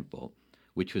Science Temple,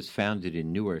 which was founded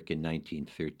in Newark in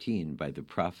 1913 by the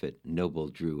prophet Noble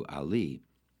Drew Ali,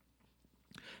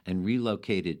 and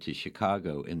relocated to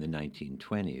Chicago in the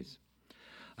 1920s.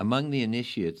 Among the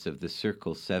initiates of the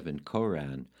Circle 7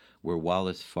 Koran were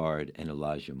Wallace Fard and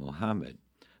Elijah Muhammad,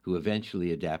 who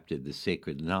eventually adapted the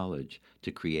sacred knowledge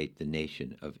to create the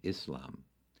Nation of Islam.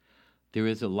 There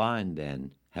is a line,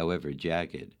 then, however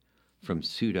jagged, from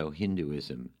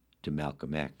pseudo-Hinduism to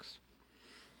Malcolm X.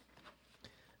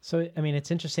 So, I mean, it's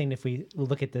interesting if we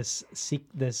look at this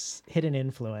hidden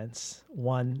influence,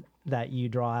 one that you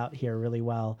draw out here really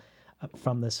well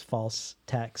from this false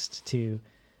text to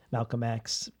Malcolm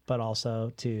X, but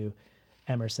also to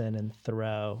Emerson and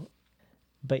Thoreau.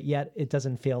 But yet it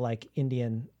doesn't feel like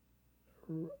Indian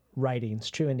writings,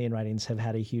 true Indian writings, have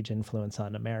had a huge influence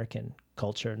on American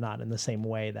culture, not in the same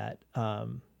way that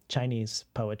Chinese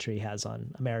poetry has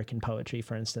on American poetry,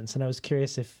 for instance. And I was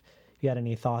curious if you had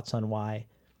any thoughts on why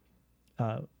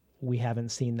we haven't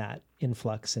seen that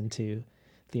influx into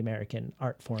the American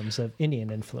art forms of Indian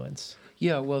influence.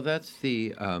 Yeah, well, that's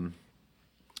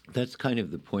kind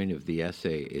of the point of the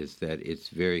essay, is that it's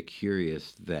very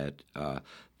curious that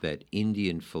that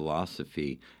Indian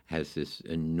philosophy has this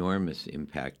enormous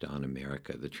impact on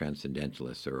America. The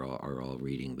transcendentalists are all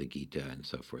reading the Gita and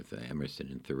so forth, Emerson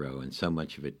and Thoreau, and so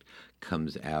much of it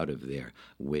comes out of there.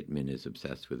 Whitman is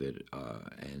obsessed with it,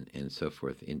 and so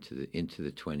forth into the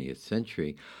 20th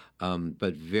century,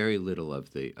 but very little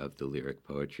of the lyric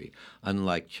poetry.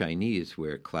 Unlike Chinese,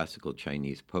 where classical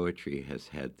Chinese poetry has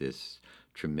had this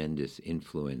tremendous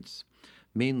influence,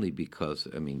 mainly because,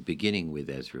 I mean, beginning with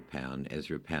Ezra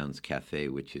Pound's Cathay,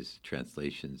 which is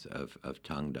translations of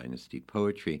Tang Dynasty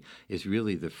poetry, is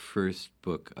really the first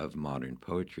book of modern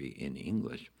poetry in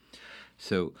English.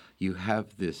 So you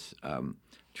have this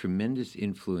tremendous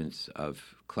influence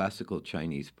of classical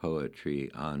Chinese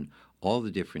poetry on all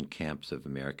the different camps of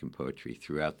American poetry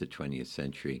throughout the 20th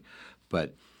century.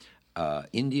 But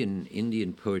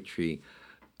Indian poetry,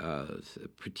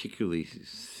 particularly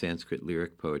Sanskrit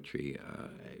lyric poetry,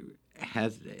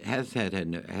 has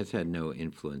had no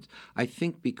influence. I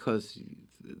think because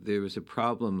there was a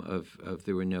problem of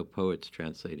there were no poets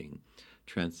translating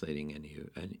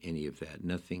any of that.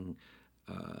 Nothing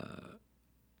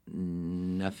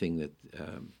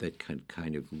that can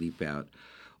kind of leap out.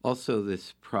 Also,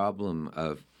 this problem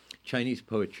of Chinese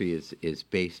poetry is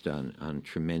based on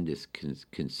tremendous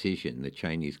concision. The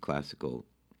Chinese classical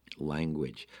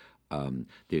language,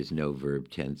 there's no verb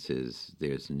tenses,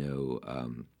 there's no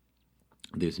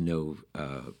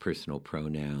personal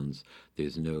pronouns,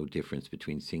 there's no difference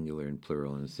between singular and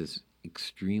plural, and it's this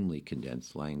extremely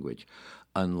condensed language,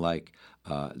 unlike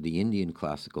the Indian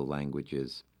classical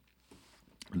languages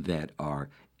that are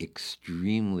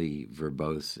extremely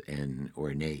verbose and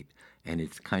ornate, and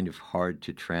it's kind of hard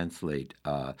to translate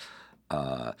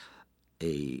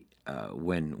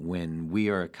when we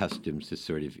are accustomed to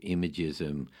sort of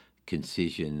imagism,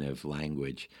 concision of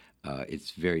language,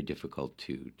 it's very difficult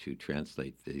to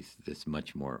translate this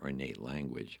much more ornate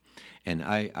language. And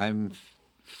I'm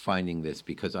finding this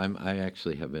because I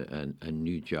actually have a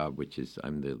new job, which is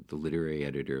I'm the literary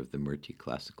editor of the Murti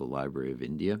Classical Library of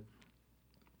India.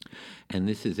 And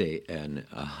this is a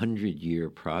 100-year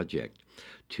project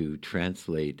to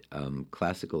translate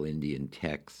classical Indian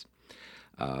texts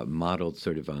modeled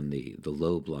sort of on the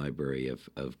Loeb Library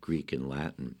of Greek and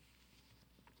Latin.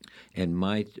 And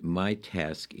my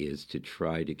task is to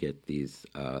try to get these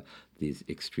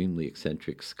extremely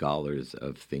eccentric scholars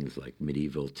of things like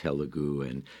medieval Telugu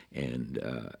and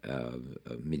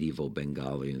medieval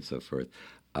Bengali and so forth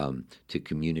to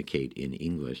communicate in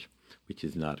English, which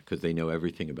is not because they know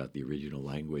everything about the original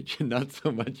language and not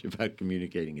so much about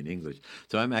communicating in English.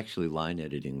 So I'm actually line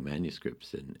editing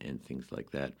manuscripts and things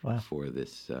like that for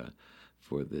this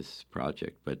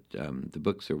project. But the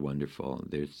books are wonderful.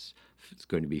 It's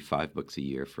going to be 5 books a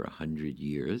year for 100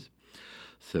 years.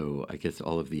 So I guess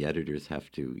all of the editors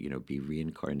have to, be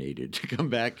reincarnated to come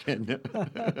back and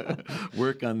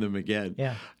work on them again.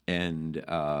 Yeah. And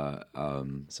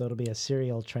so it'll be a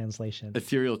serial translation. A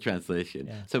serial translation.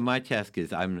 Yeah. So my task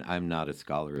is I'm not a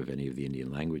scholar of any of the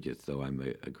Indian languages, though I'm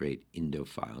a great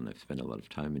Indophile, and I've spent a lot of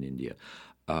time in India.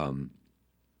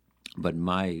 But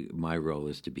my role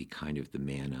is to be kind of the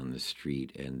man on the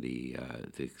street and the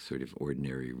sort of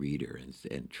ordinary reader,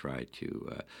 and try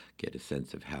to get a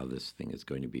sense of how this thing is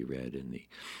going to be read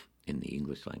in the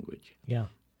English language. Yeah.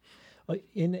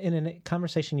 In a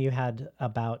conversation you had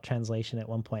about translation at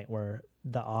one point, where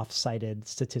the off-cited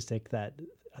statistic that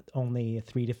only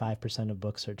 3 to 5% of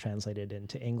books are translated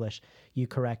into English, you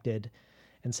corrected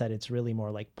and said it's really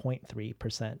more like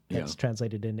 0.3% that's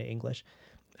translated into English.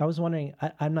 I was wondering,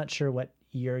 I'm not sure what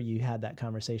year you had that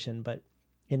conversation, but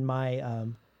in my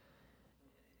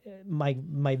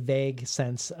my vague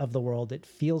sense of the world, it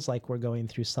feels like we're going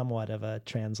through somewhat of a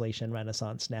translation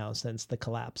renaissance now, since the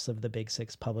collapse of the big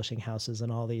 6 publishing houses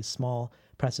and all these small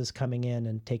presses coming in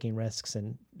and taking risks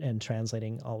and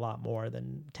translating a lot more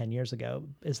than 10 years ago.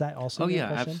 Is that also your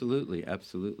impression?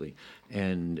 Absolutely.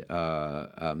 And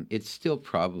it's still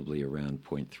probably around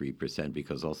 0.3%,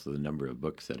 because also the number of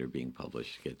books that are being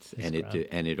published gets, and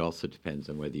it also depends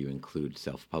on whether you include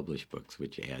self-published books,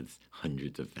 which adds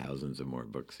hundreds of thousands of more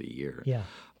books a year. Yeah.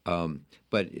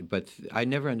 But I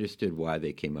never understood why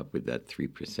they came up with that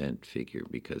 3% figure,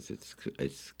 because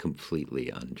it's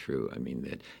completely untrue. I mean,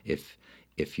 that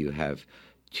if you have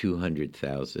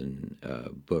 200,000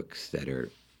 books that are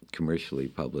commercially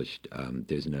published,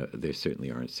 there certainly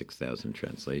aren't 6,000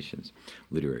 translations,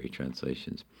 literary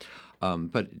translations.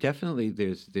 But definitely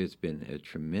there's been a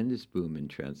tremendous boom in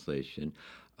translation.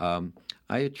 I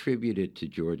attribute it to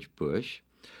George Bush,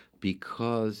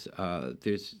 because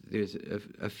there's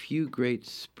a few great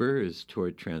spurs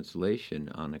toward translation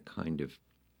on a kind of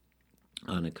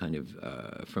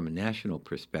from a national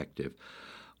perspective.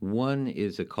 One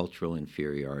is a cultural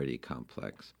inferiority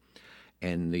complex,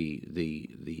 and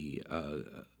the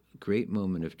great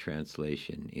moment of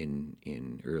translation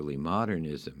in early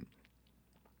modernism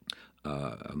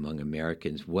among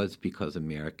Americans was because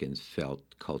Americans felt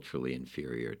culturally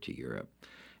inferior to Europe,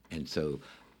 and so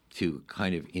to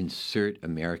kind of insert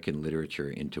American literature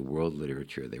into world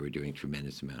literature, they were doing a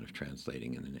tremendous amount of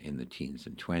translating in the teens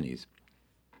and 20s.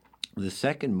 The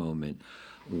second moment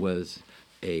was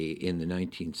in the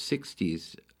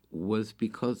 1960s was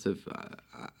because of,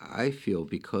 I feel,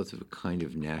 because of a kind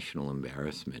of national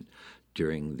embarrassment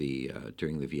during the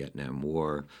Vietnam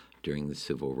War, during the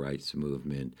Civil Rights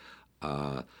Movement.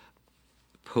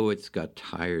 Poets got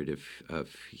tired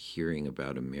of hearing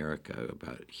about America,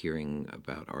 about hearing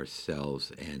about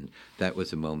ourselves, and that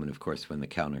was a moment, of course, when the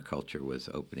counterculture was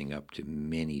opening up to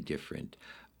many different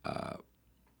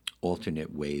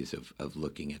alternate ways of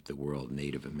looking at the world,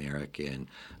 Native American,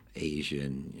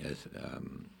 Asian,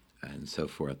 and so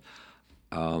forth.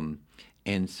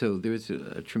 And so there's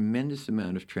a tremendous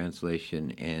amount of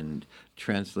translation, and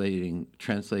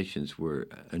translations were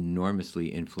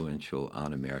enormously influential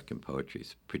on American poetry,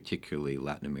 particularly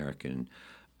Latin American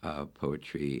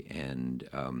poetry and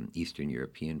Eastern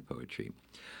European poetry.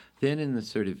 Then in the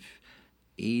sort of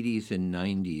 80s and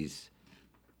 90s,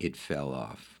 it fell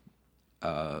off.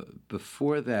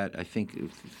 Before that, I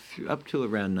think up till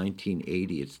around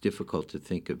 1980, it's difficult to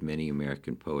think of many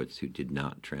American poets who did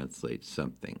not translate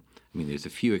something. I mean, there's a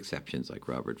few exceptions like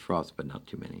Robert Frost, but not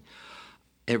too many.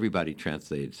 Everybody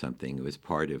translated something. It was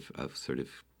part of sort of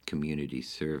community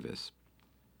service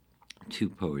to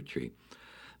poetry.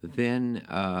 Then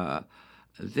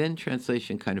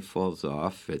translation kind of falls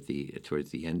off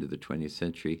towards the end of the 20th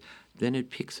century. Then it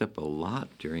picks up a lot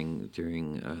during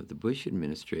the Bush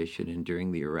administration and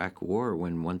during the Iraq War,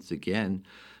 when once again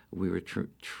we were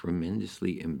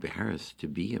tremendously embarrassed to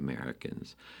be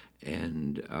Americans,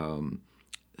 and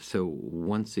so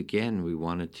once again we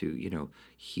wanted to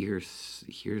hear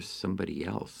somebody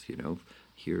else,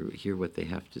 hear what they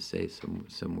have to say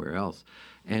somewhere else.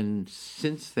 And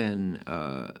since then,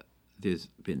 there's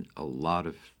been a lot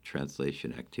of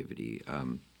translation activity.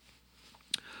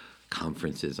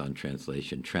 Conferences on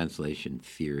translation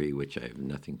theory, which I have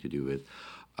nothing to do with.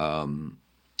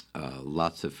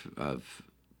 Lots of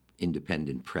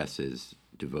independent presses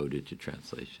devoted to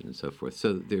translation and so forth.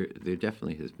 So there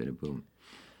definitely has been a boom.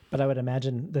 But I would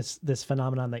imagine this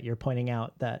phenomenon that you're pointing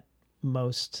out, that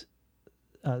most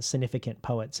significant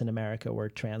poets in America were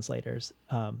translators.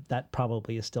 That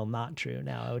probably is still not true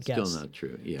now. I would guess still not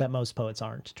true. Yeah. That most poets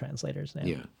aren't translators now.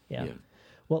 Yeah.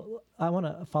 Well, I want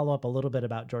to follow up a little bit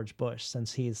about George Bush,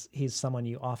 since he's someone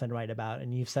you often write about,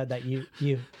 and you've said that you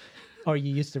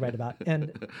used to write about,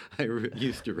 and I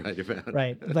used to write about him.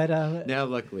 Right, but now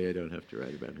luckily I don't have to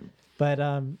write about him.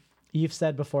 But you've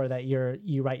said before that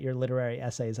you write your literary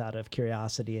essays out of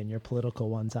curiosity and your political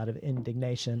ones out of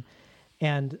indignation,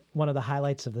 and one of the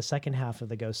highlights of the second half of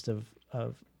The Ghost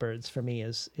of Birds for me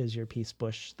is your piece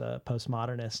Bush, the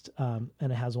Postmodernist,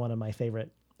 and it has one of my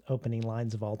favorite opening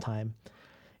lines of all time.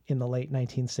 In the late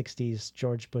 1960s,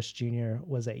 George Bush Jr.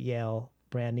 was at Yale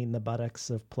branding the buttocks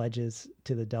of pledges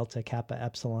to the Delta Kappa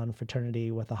Epsilon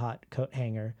fraternity with a hot coat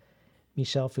hanger.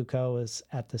 Michel Foucault was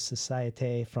at the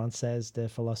Société Française de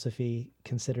Philosophie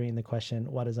considering the question,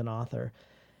 what is an author?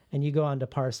 And you go on to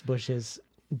parse Bush's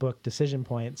book Decision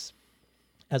Points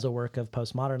as a work of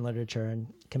postmodern literature and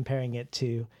comparing it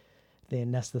to the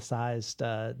anesthetized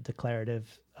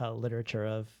declarative literature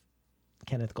of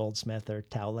Kenneth Goldsmith or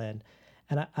Tao Lin.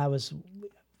 And I was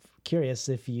curious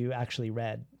if you actually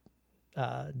read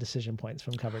Decision Points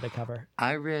from cover to cover.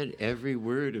 I read every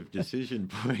word of Decision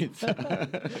Points.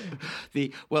 I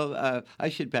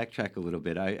should backtrack a little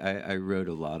bit. I wrote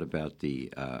a lot about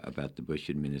the Bush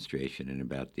administration and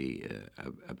about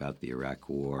the Iraq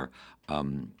War,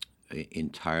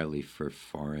 entirely for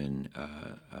foreign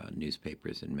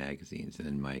newspapers and magazines,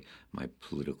 and my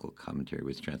political commentary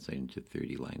was translated into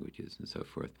 30 languages and so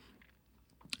forth.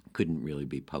 Couldn't really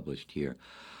be published here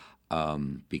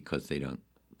because they don't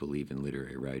believe in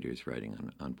literary writers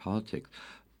writing on politics.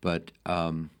 But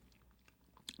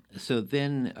so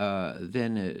then a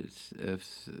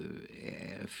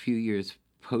few years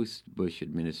post-Bush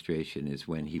administration is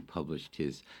when he published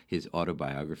his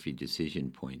autobiography,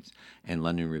 Decision Points, and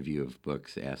London Review of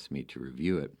Books asked me to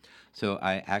review it. So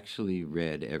I actually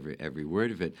read every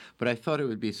word of it, but I thought it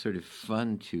would be sort of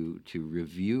fun to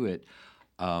review it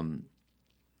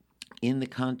in the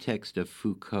context of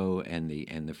Foucault and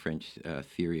the French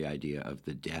theory idea of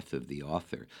the death of the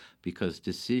author, because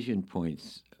Decision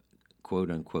Points,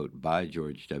 quote unquote, by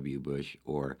George W. Bush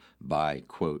or by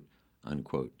quote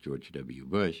unquote George W.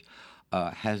 Bush,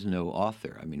 has no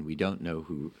author. I mean, we don't know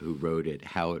who wrote it,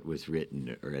 how it was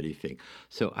written, or anything.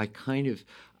 So I kind of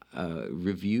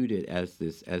reviewed it as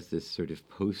this sort of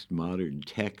postmodern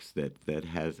text that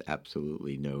has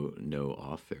absolutely no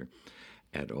author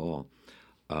at all.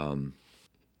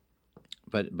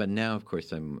 But now, of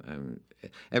course, I'm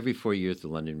every 4 years the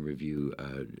London Review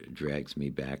drags me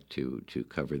back to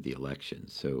cover the election.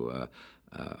 So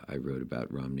I wrote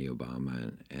about Romney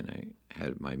Obama, and I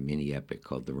had my mini epic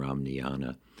called The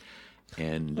Romneyana,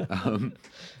 and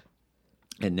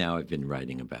and now I've been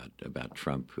writing about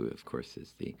Trump, who of course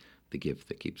is the gift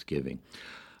that keeps giving.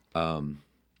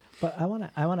 But I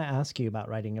want to ask you about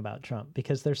writing about Trump,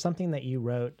 because there's something that you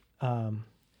wrote.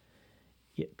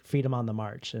 Freedom on the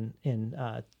March in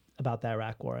about the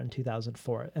Iraq War in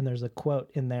 2004, and there's a quote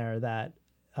in there that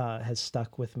has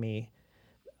stuck with me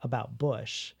about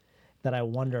Bush that I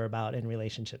wonder about in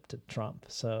relationship to Trump.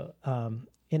 So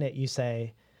in it you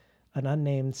say, an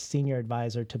unnamed senior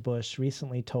advisor to Bush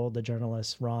recently told the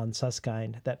journalist Ron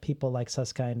Suskind that people like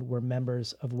Suskind were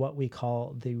members of what we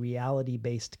call the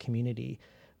reality-based community,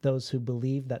 those who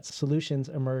believe that solutions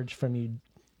emerge from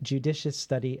judicious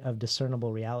study of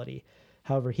discernible reality.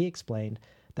 However, he explained,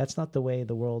 that's not the way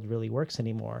the world really works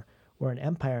anymore. We're an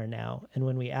empire now, and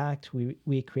when we act,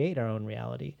 we create our own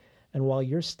reality. And while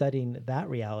you're studying that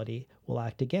reality, we'll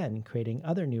act again, creating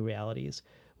other new realities,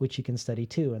 which you can study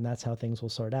too, and that's how things will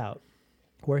sort out.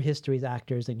 We're history's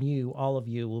actors, and you, all of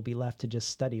you, will be left to just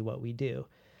study what we do.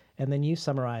 And then you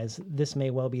summarize, this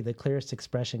may well be the clearest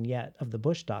expression yet of the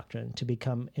Bush doctrine, to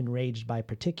become enraged by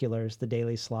particulars, the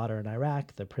daily slaughter in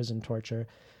Iraq, the prison torture,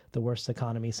 the worst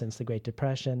economy since the Great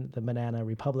Depression, the banana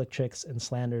republic tricks and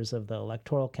slanders of the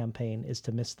electoral campaign is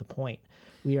to miss the point.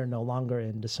 We are no longer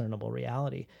in discernible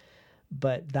reality.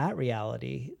 But that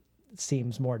reality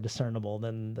seems more discernible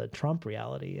than the Trump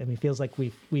reality. I mean, it feels like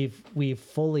we've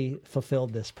fully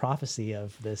fulfilled this prophecy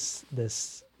of this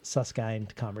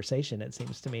Suskind conversation, it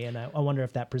seems to me. And I wonder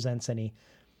if that presents any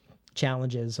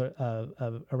challenges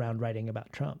around writing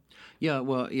about Trump. Yeah,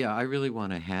 well, yeah, I really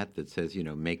want a hat that says,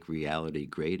 make reality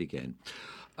great again.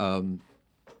 And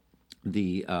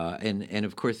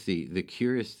of course the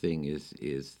curious thing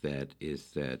is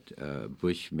that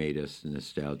Bush made us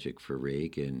nostalgic for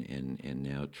Reagan, and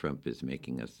now Trump is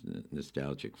making us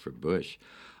nostalgic for Bush.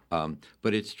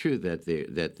 But it's true that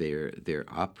they're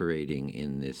operating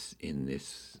in this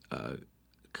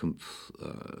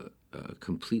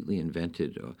completely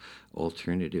invented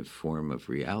alternative form of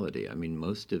reality. I mean,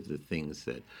 most of the things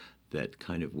that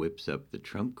kind of whips up the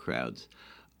Trump crowds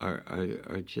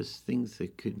are just things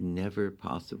that could never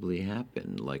possibly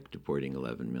happen, like deporting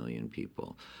 11 million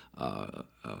people,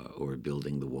 or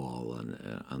building the wall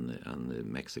on the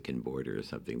Mexican border or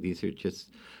something. These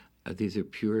are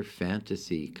pure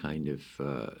fantasy kind of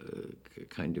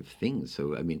things.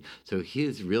 So I mean, so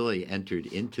he's really entered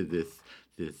into this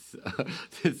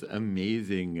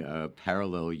amazing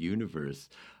parallel universe,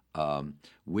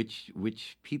 which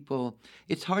people,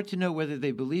 it's hard to know whether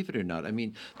they believe it or not. I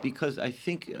mean, because I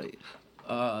think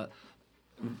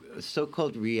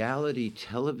so-called reality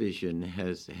television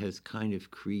has kind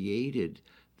of created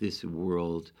this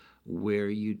world where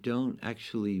you don't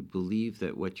actually believe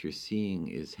that what you're seeing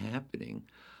is happening.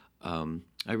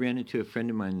 I ran into a friend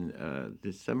of mine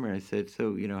this summer. I said,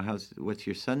 so, what's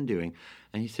your son doing?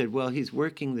 And he said, well, he's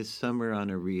working this summer on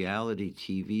a reality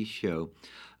TV show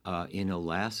in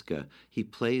Alaska. He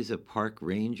plays a park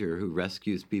ranger who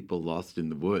rescues people lost in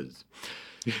the woods.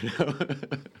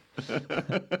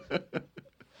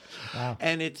 Wow.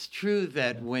 And it's true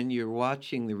that when you're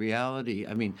watching the reality,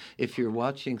 I mean, if you're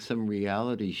watching some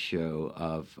reality show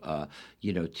of,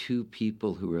 two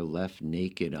people who are left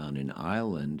naked on an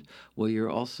island, well, you're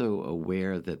also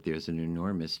aware that there's an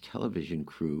enormous television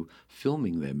crew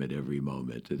filming them at every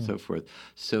moment and so forth.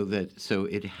 So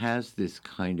it has this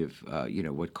kind of,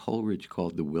 what Coleridge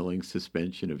called the willing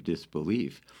suspension of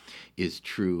disbelief is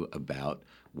true about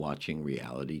watching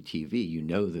reality TV. You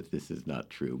know that this is not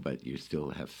true, but you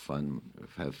still have fun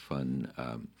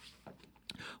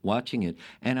watching it.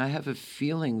 And I have a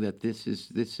feeling that this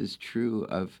is true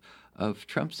of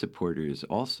Trump supporters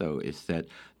also. Is that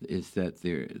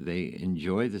they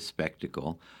enjoy the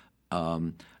spectacle,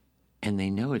 and they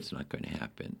know it's not going to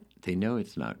happen. They know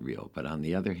it's not real, but on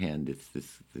the other hand,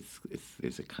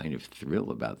 it's a kind of thrill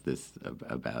about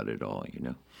it all,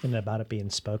 And about it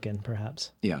being spoken,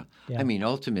 perhaps. Yeah. I mean,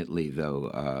 ultimately,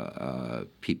 though,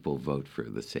 people vote for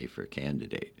the safer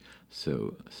candidate.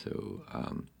 So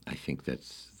I think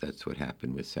that's what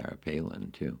happened with Sarah Palin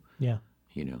too. Yeah.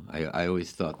 I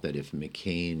always thought that if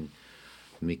McCain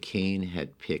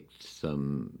had picked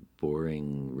some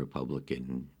boring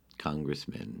Republican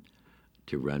congressman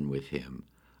to run with him,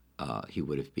 he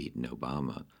would have beaten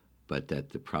Obama, but that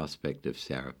the prospect of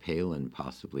Sarah Palin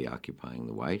possibly occupying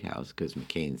the White House, because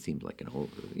McCain seemed like an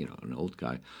old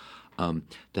guy,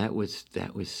 that was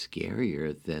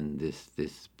scarier than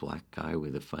this black guy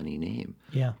with a funny name.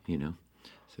 Yeah.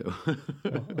 So.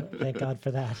 Well, thank God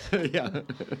for that. Yeah.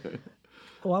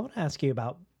 Well, I want to ask you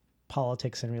about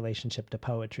politics in relationship to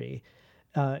poetry.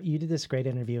 You did this great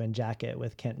interview in Jacket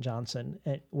with Kent Johnson,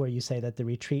 where you say that the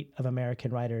retreat of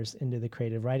American writers into the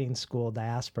creative writing school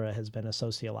diaspora has been a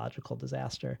sociological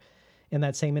disaster. In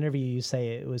that same interview, you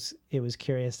say it was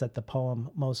curious that the poem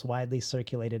most widely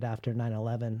circulated after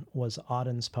 9/11 was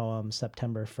Auden's poem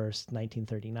September 1st,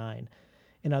 1939.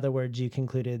 In other words, you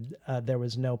concluded there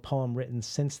was no poem written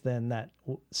since then that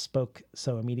spoke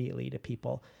so immediately to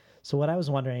people. So what I was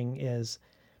wondering is,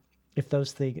 if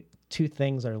those two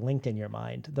things are linked in your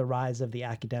mind, the rise of the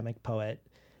academic poet,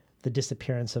 the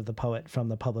disappearance of the poet from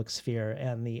the public sphere,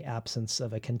 and the absence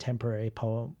of a contemporary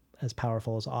poem as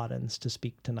powerful as Auden's to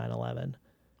speak to 9/11.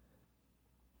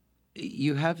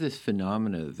 You have this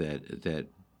phenomena that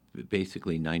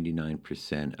basically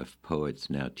 99% of poets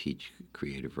now teach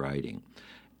creative writing.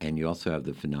 And you also have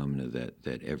the phenomena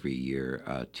that every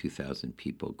year 2,000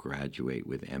 people graduate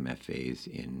with MFAs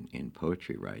in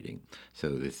poetry writing.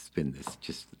 So there's been this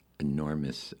just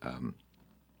enormous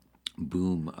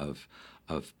boom of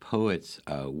poets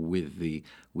with the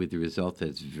result that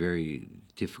it's very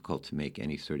difficult to make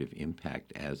any sort of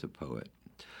impact as a poet.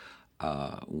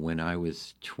 When I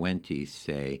was 20,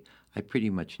 say, I pretty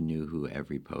much knew who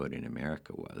every poet in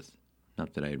America was.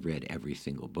 Not that I had read every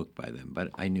single book by them,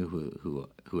 but I knew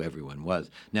who everyone was.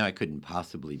 Now I couldn't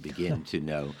possibly begin to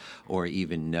know or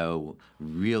even know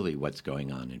really what's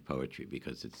going on in poetry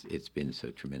because it's been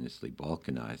so tremendously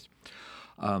balkanized.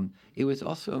 It was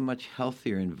also a much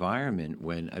healthier environment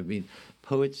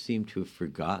poets seem to have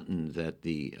forgotten that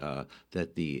the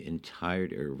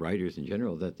entirety, or writers in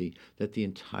general, that the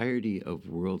entirety of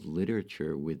world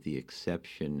literature, with the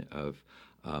exception of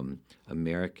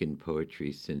American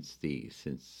poetry since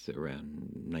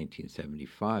around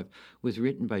 1975, was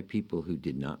written by people who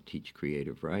did not teach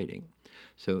creative writing.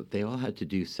 So they all had to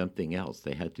do something else.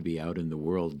 They had to be out in the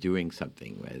world doing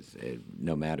something,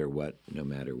 no matter what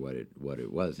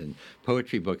it was. And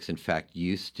poetry books, in fact,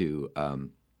 used to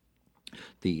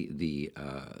the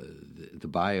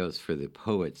bios for the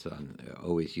poets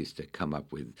always used to come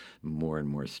up with more and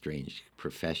more strange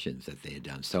professions that they had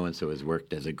done. So and so has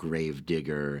worked as a grave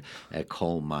digger, a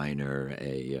coal miner,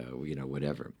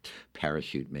 whatever,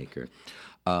 parachute maker.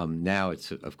 Now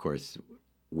it's, of course,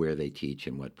 where they teach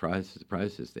and what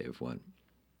prizes they have won.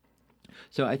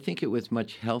 So I think it was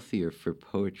much healthier for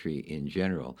poetry in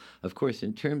general. Of course,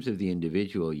 in terms of the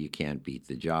individual, you can't beat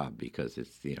the job because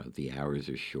it's, the hours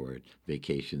are short,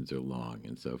 vacations are long,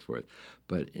 and so forth.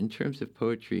 But in terms of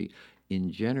poetry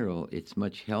in general, it's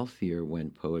much healthier when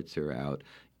poets are out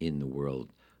in the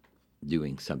world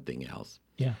doing something else.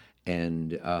 Yeah.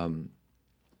 And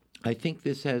I think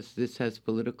this has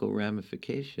political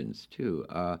ramifications too.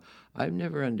 I've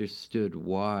never understood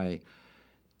why,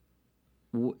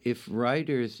 if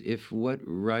what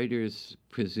writers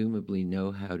presumably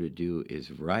know how to do is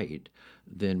write,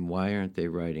 then why aren't they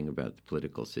writing about the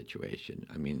political situation?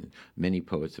 I mean, many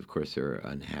poets, of course, are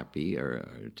unhappy or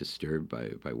are disturbed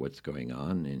by what's going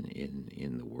on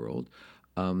in the world,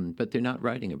 but they're not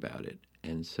writing about it,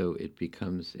 and so it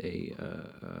becomes a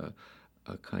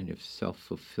kind of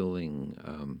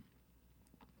self-fulfilling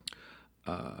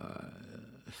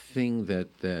thing that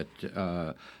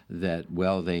they're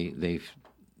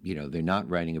not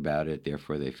writing about it,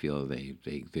 therefore they feel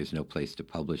there's no place to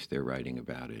publish their writing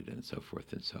about it, and so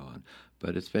forth and so on.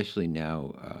 But especially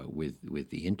now with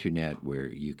the internet, where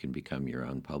you can become your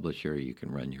own publisher, you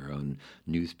can run your own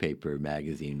newspaper,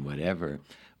 magazine, whatever.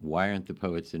 Why aren't the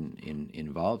poets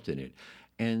involved in it?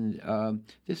 And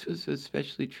this was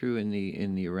especially true in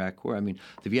the Iraq War. I mean,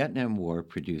 the Vietnam War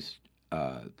produced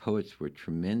poets were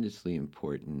tremendously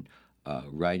important,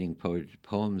 writing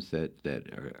poems that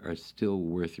are still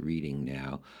worth reading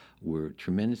now, were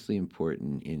tremendously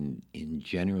important in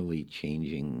generally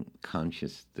changing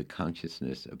the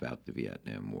consciousness about the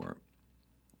Vietnam War.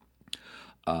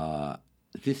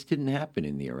 This didn't happen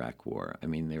in the Iraq War. I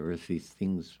mean, there were these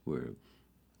things where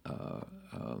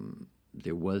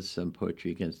there was some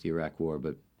poetry against the Iraq War,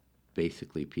 but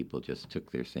basically people just took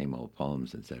their same old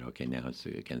poems and said, okay, now it's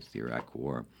against the Iraq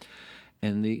War.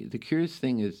 And the curious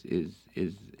thing is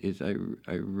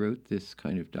I wrote this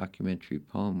kind of documentary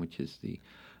poem, which is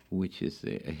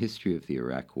a history of the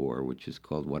Iraq War, which is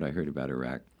called What I Heard About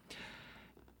Iraq.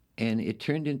 And it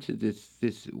turned into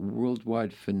this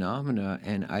worldwide phenomena,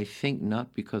 and I think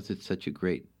not because it's such a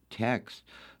great text,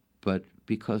 but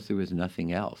because there was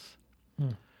nothing else.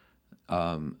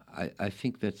 I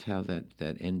think that's how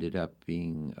that ended up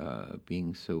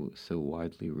being so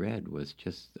widely read, was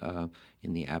just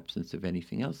in the absence of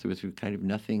anything else. There was kind of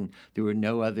nothing. There were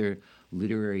no other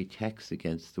literary texts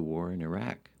against the war in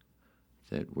Iraq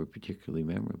that were particularly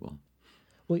memorable.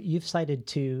 Well, you've cited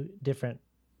two different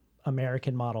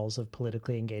American models of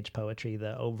politically engaged poetry: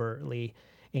 the overtly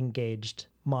engaged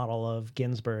model of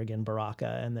Ginsberg and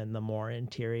Baraka, and then the more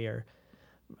interior.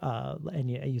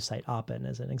 And you cite Oppen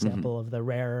as an example of the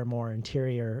rarer, more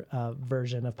interior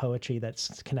version of poetry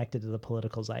that's connected to the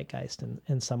political zeitgeist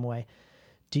in some way.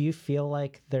 Do you feel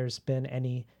like there's been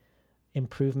any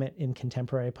improvement in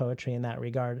contemporary poetry in that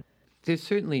regard? There's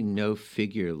certainly no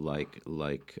figure like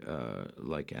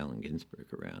Allen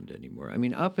Ginsberg around anymore. I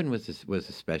mean, Oppen was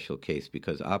a special case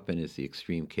because Oppen is the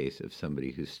extreme case of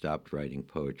somebody who stopped writing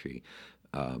poetry.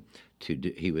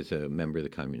 He was a member of the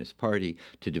Communist Party,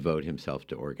 to devote himself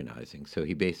to organizing. So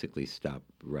he basically stopped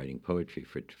writing poetry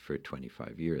for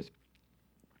 25 years.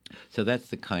 So that's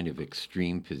the kind of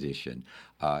extreme position.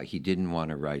 He didn't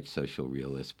want to write social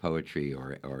realist poetry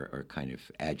or kind of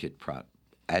agitprop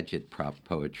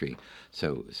poetry.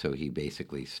 So he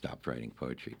basically stopped writing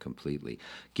poetry completely.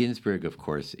 Ginsberg, of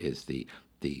course, is the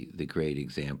great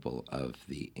example of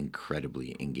the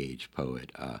incredibly engaged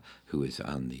poet who is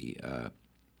on the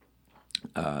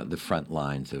front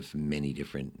lines of many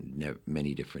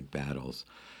different battles.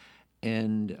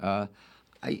 And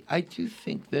I do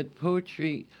think that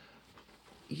poetry,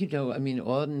 I mean,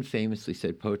 Auden famously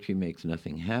said poetry makes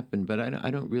nothing happen, but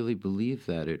I don't really believe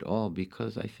that at all,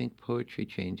 because I think poetry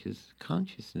changes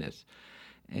consciousness.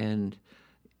 And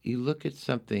you look at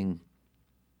something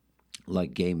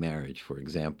like gay marriage, for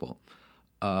example.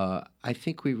 I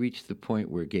think we reached the point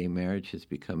where gay marriage has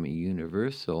become a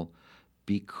universal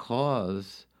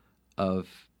because of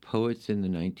poets in the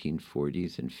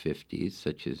 1940s and 50s,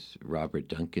 such as Robert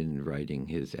Duncan writing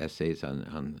his essays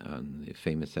on the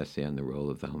famous essay on the role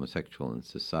of the homosexual in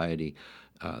society.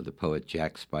 The poet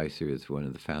Jack Spicer is one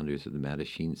of the founders of the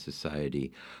Mattachine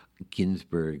Society.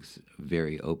 Ginsberg's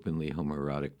very openly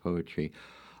homoerotic poetry.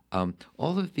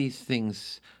 All of these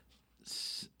things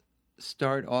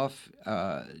start off,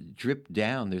 drip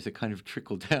down. There's a kind of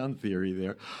trickle-down theory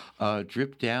there,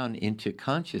 drip down into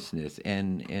consciousness.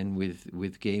 And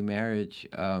with gay marriage,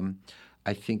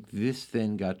 I think this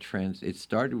then it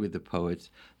started with the poets,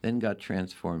 then got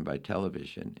transformed by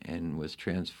television, and was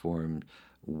transformed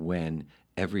when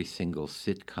every single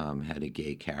sitcom had a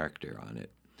gay character on it.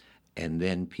 And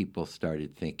then people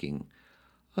started thinking,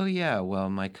 oh, yeah, well,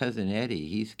 my cousin Eddie,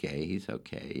 he's gay, he's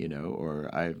okay, or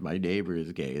my neighbor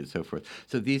is gay, and so forth.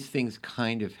 So these things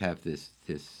kind of have this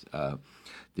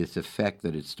effect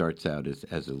that it starts out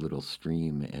as a little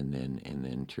stream and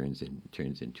then turns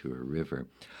into a river.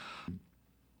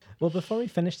 Well, before we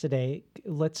finish today,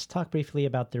 let's talk briefly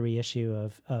about the reissue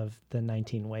of the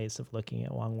 19 Ways of Looking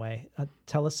at Wang Wei.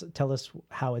 Tell us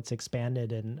how it's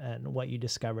expanded and what you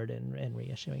discovered in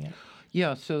reissuing it.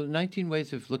 Yeah, so 19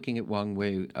 Ways of Looking at Wang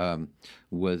Wei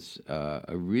was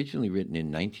originally written in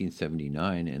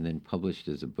 1979 and then published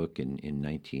as a book in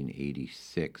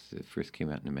 1986. It first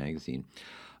came out in a magazine.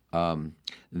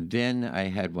 Then I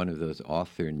had one of those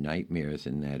author nightmares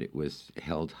in that it was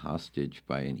held hostage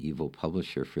by an evil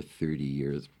publisher for 30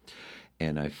 years.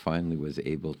 And I finally was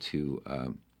able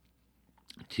to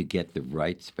get the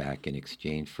rights back in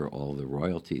exchange for all the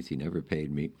royalties. He never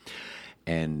paid me.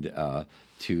 And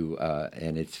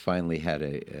it's finally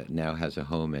now has a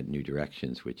home at New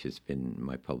Directions, which has been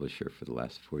my publisher for the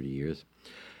last 40 years.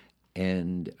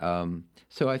 And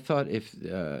so I thought if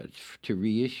to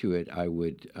reissue it, I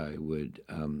would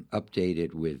update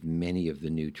it with many of the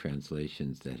new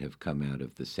translations that have come out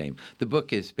of the same. The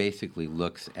book basically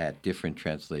looks at different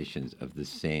translations of the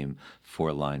same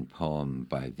 4-line poem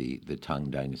by the Tang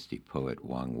Dynasty poet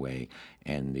Wang Wei,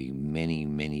 and the many,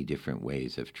 many different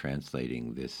ways of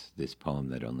translating this poem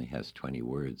that only has 20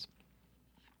 words.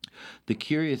 The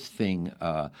curious thing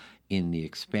in the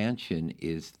expansion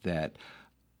is that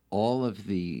all of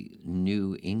the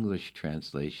new English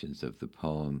translations of the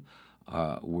poem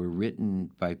were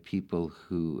written by people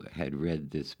who had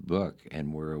read this book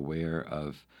and were aware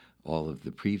of all of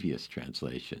the previous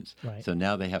translations. Right. So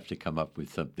now they have to come up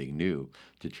with something new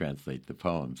to translate the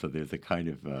poem. So there's a kind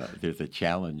of there's a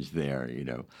challenge there,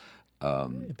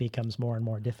 It becomes more and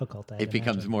more difficult. It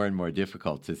becomes more and more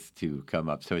difficult to come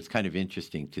up. So it's kind of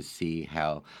interesting to see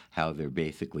how they're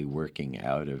basically working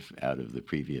out of the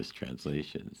previous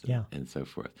translations and so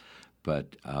forth.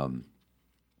 But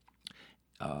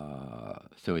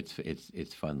so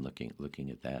it's fun looking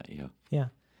at that. Yeah.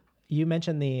 You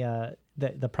mentioned the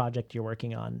project you're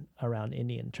working on around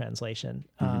Indian translation.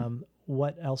 Mm-hmm.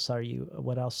 What else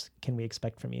can we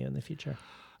expect from you in the future?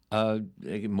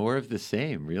 More of the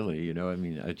same, really.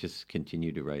 I just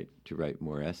continue to write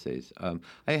more essays.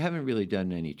 I haven't really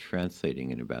done any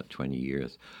translating in about 20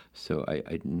 years, so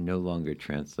I no longer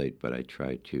translate, but I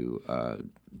try to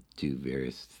do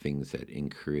various things that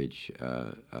encourage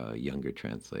younger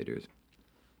translators.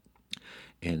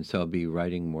 And so I'll be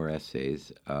writing more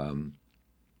essays.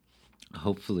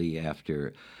 Hopefully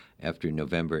after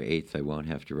November 8th, I won't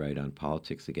have to write on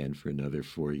politics again for another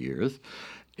 4 years.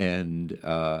 And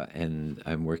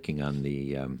I'm working on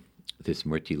this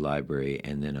Murti Library,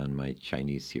 and then on my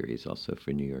Chinese series also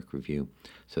for New York Review.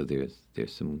 So there's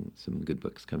some good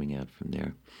books coming out from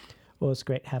there. Well, it's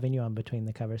great having you on Between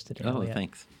the Covers today, Oh, Elliot.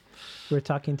 Thanks. We're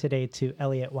talking today to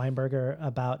Elliot Weinberger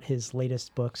about his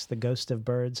latest books, The Ghost of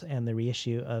Birds and the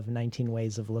reissue of 19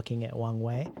 Ways of Looking at Wang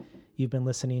Wei. You've been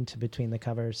listening to Between the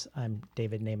Covers. I'm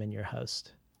David Naiman, your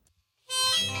host.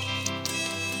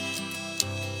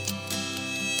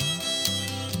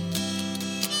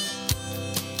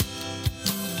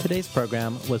 Today's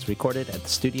program was recorded at the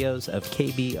studios of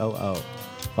KBOO,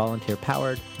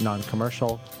 volunteer-powered,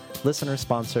 non-commercial,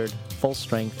 listener-sponsored,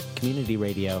 full-strength community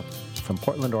radio from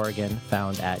Portland, Oregon,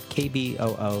 found at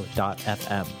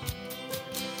kboo.fm.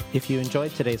 If you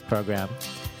enjoyed today's program,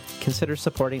 consider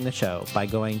supporting the show by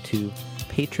going to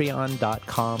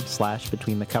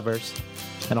patreon.com/betweenthecovers,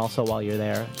 and also while you're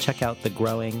there, check out the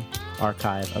growing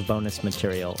archive of bonus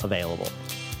material available.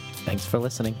 Thanks for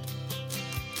listening.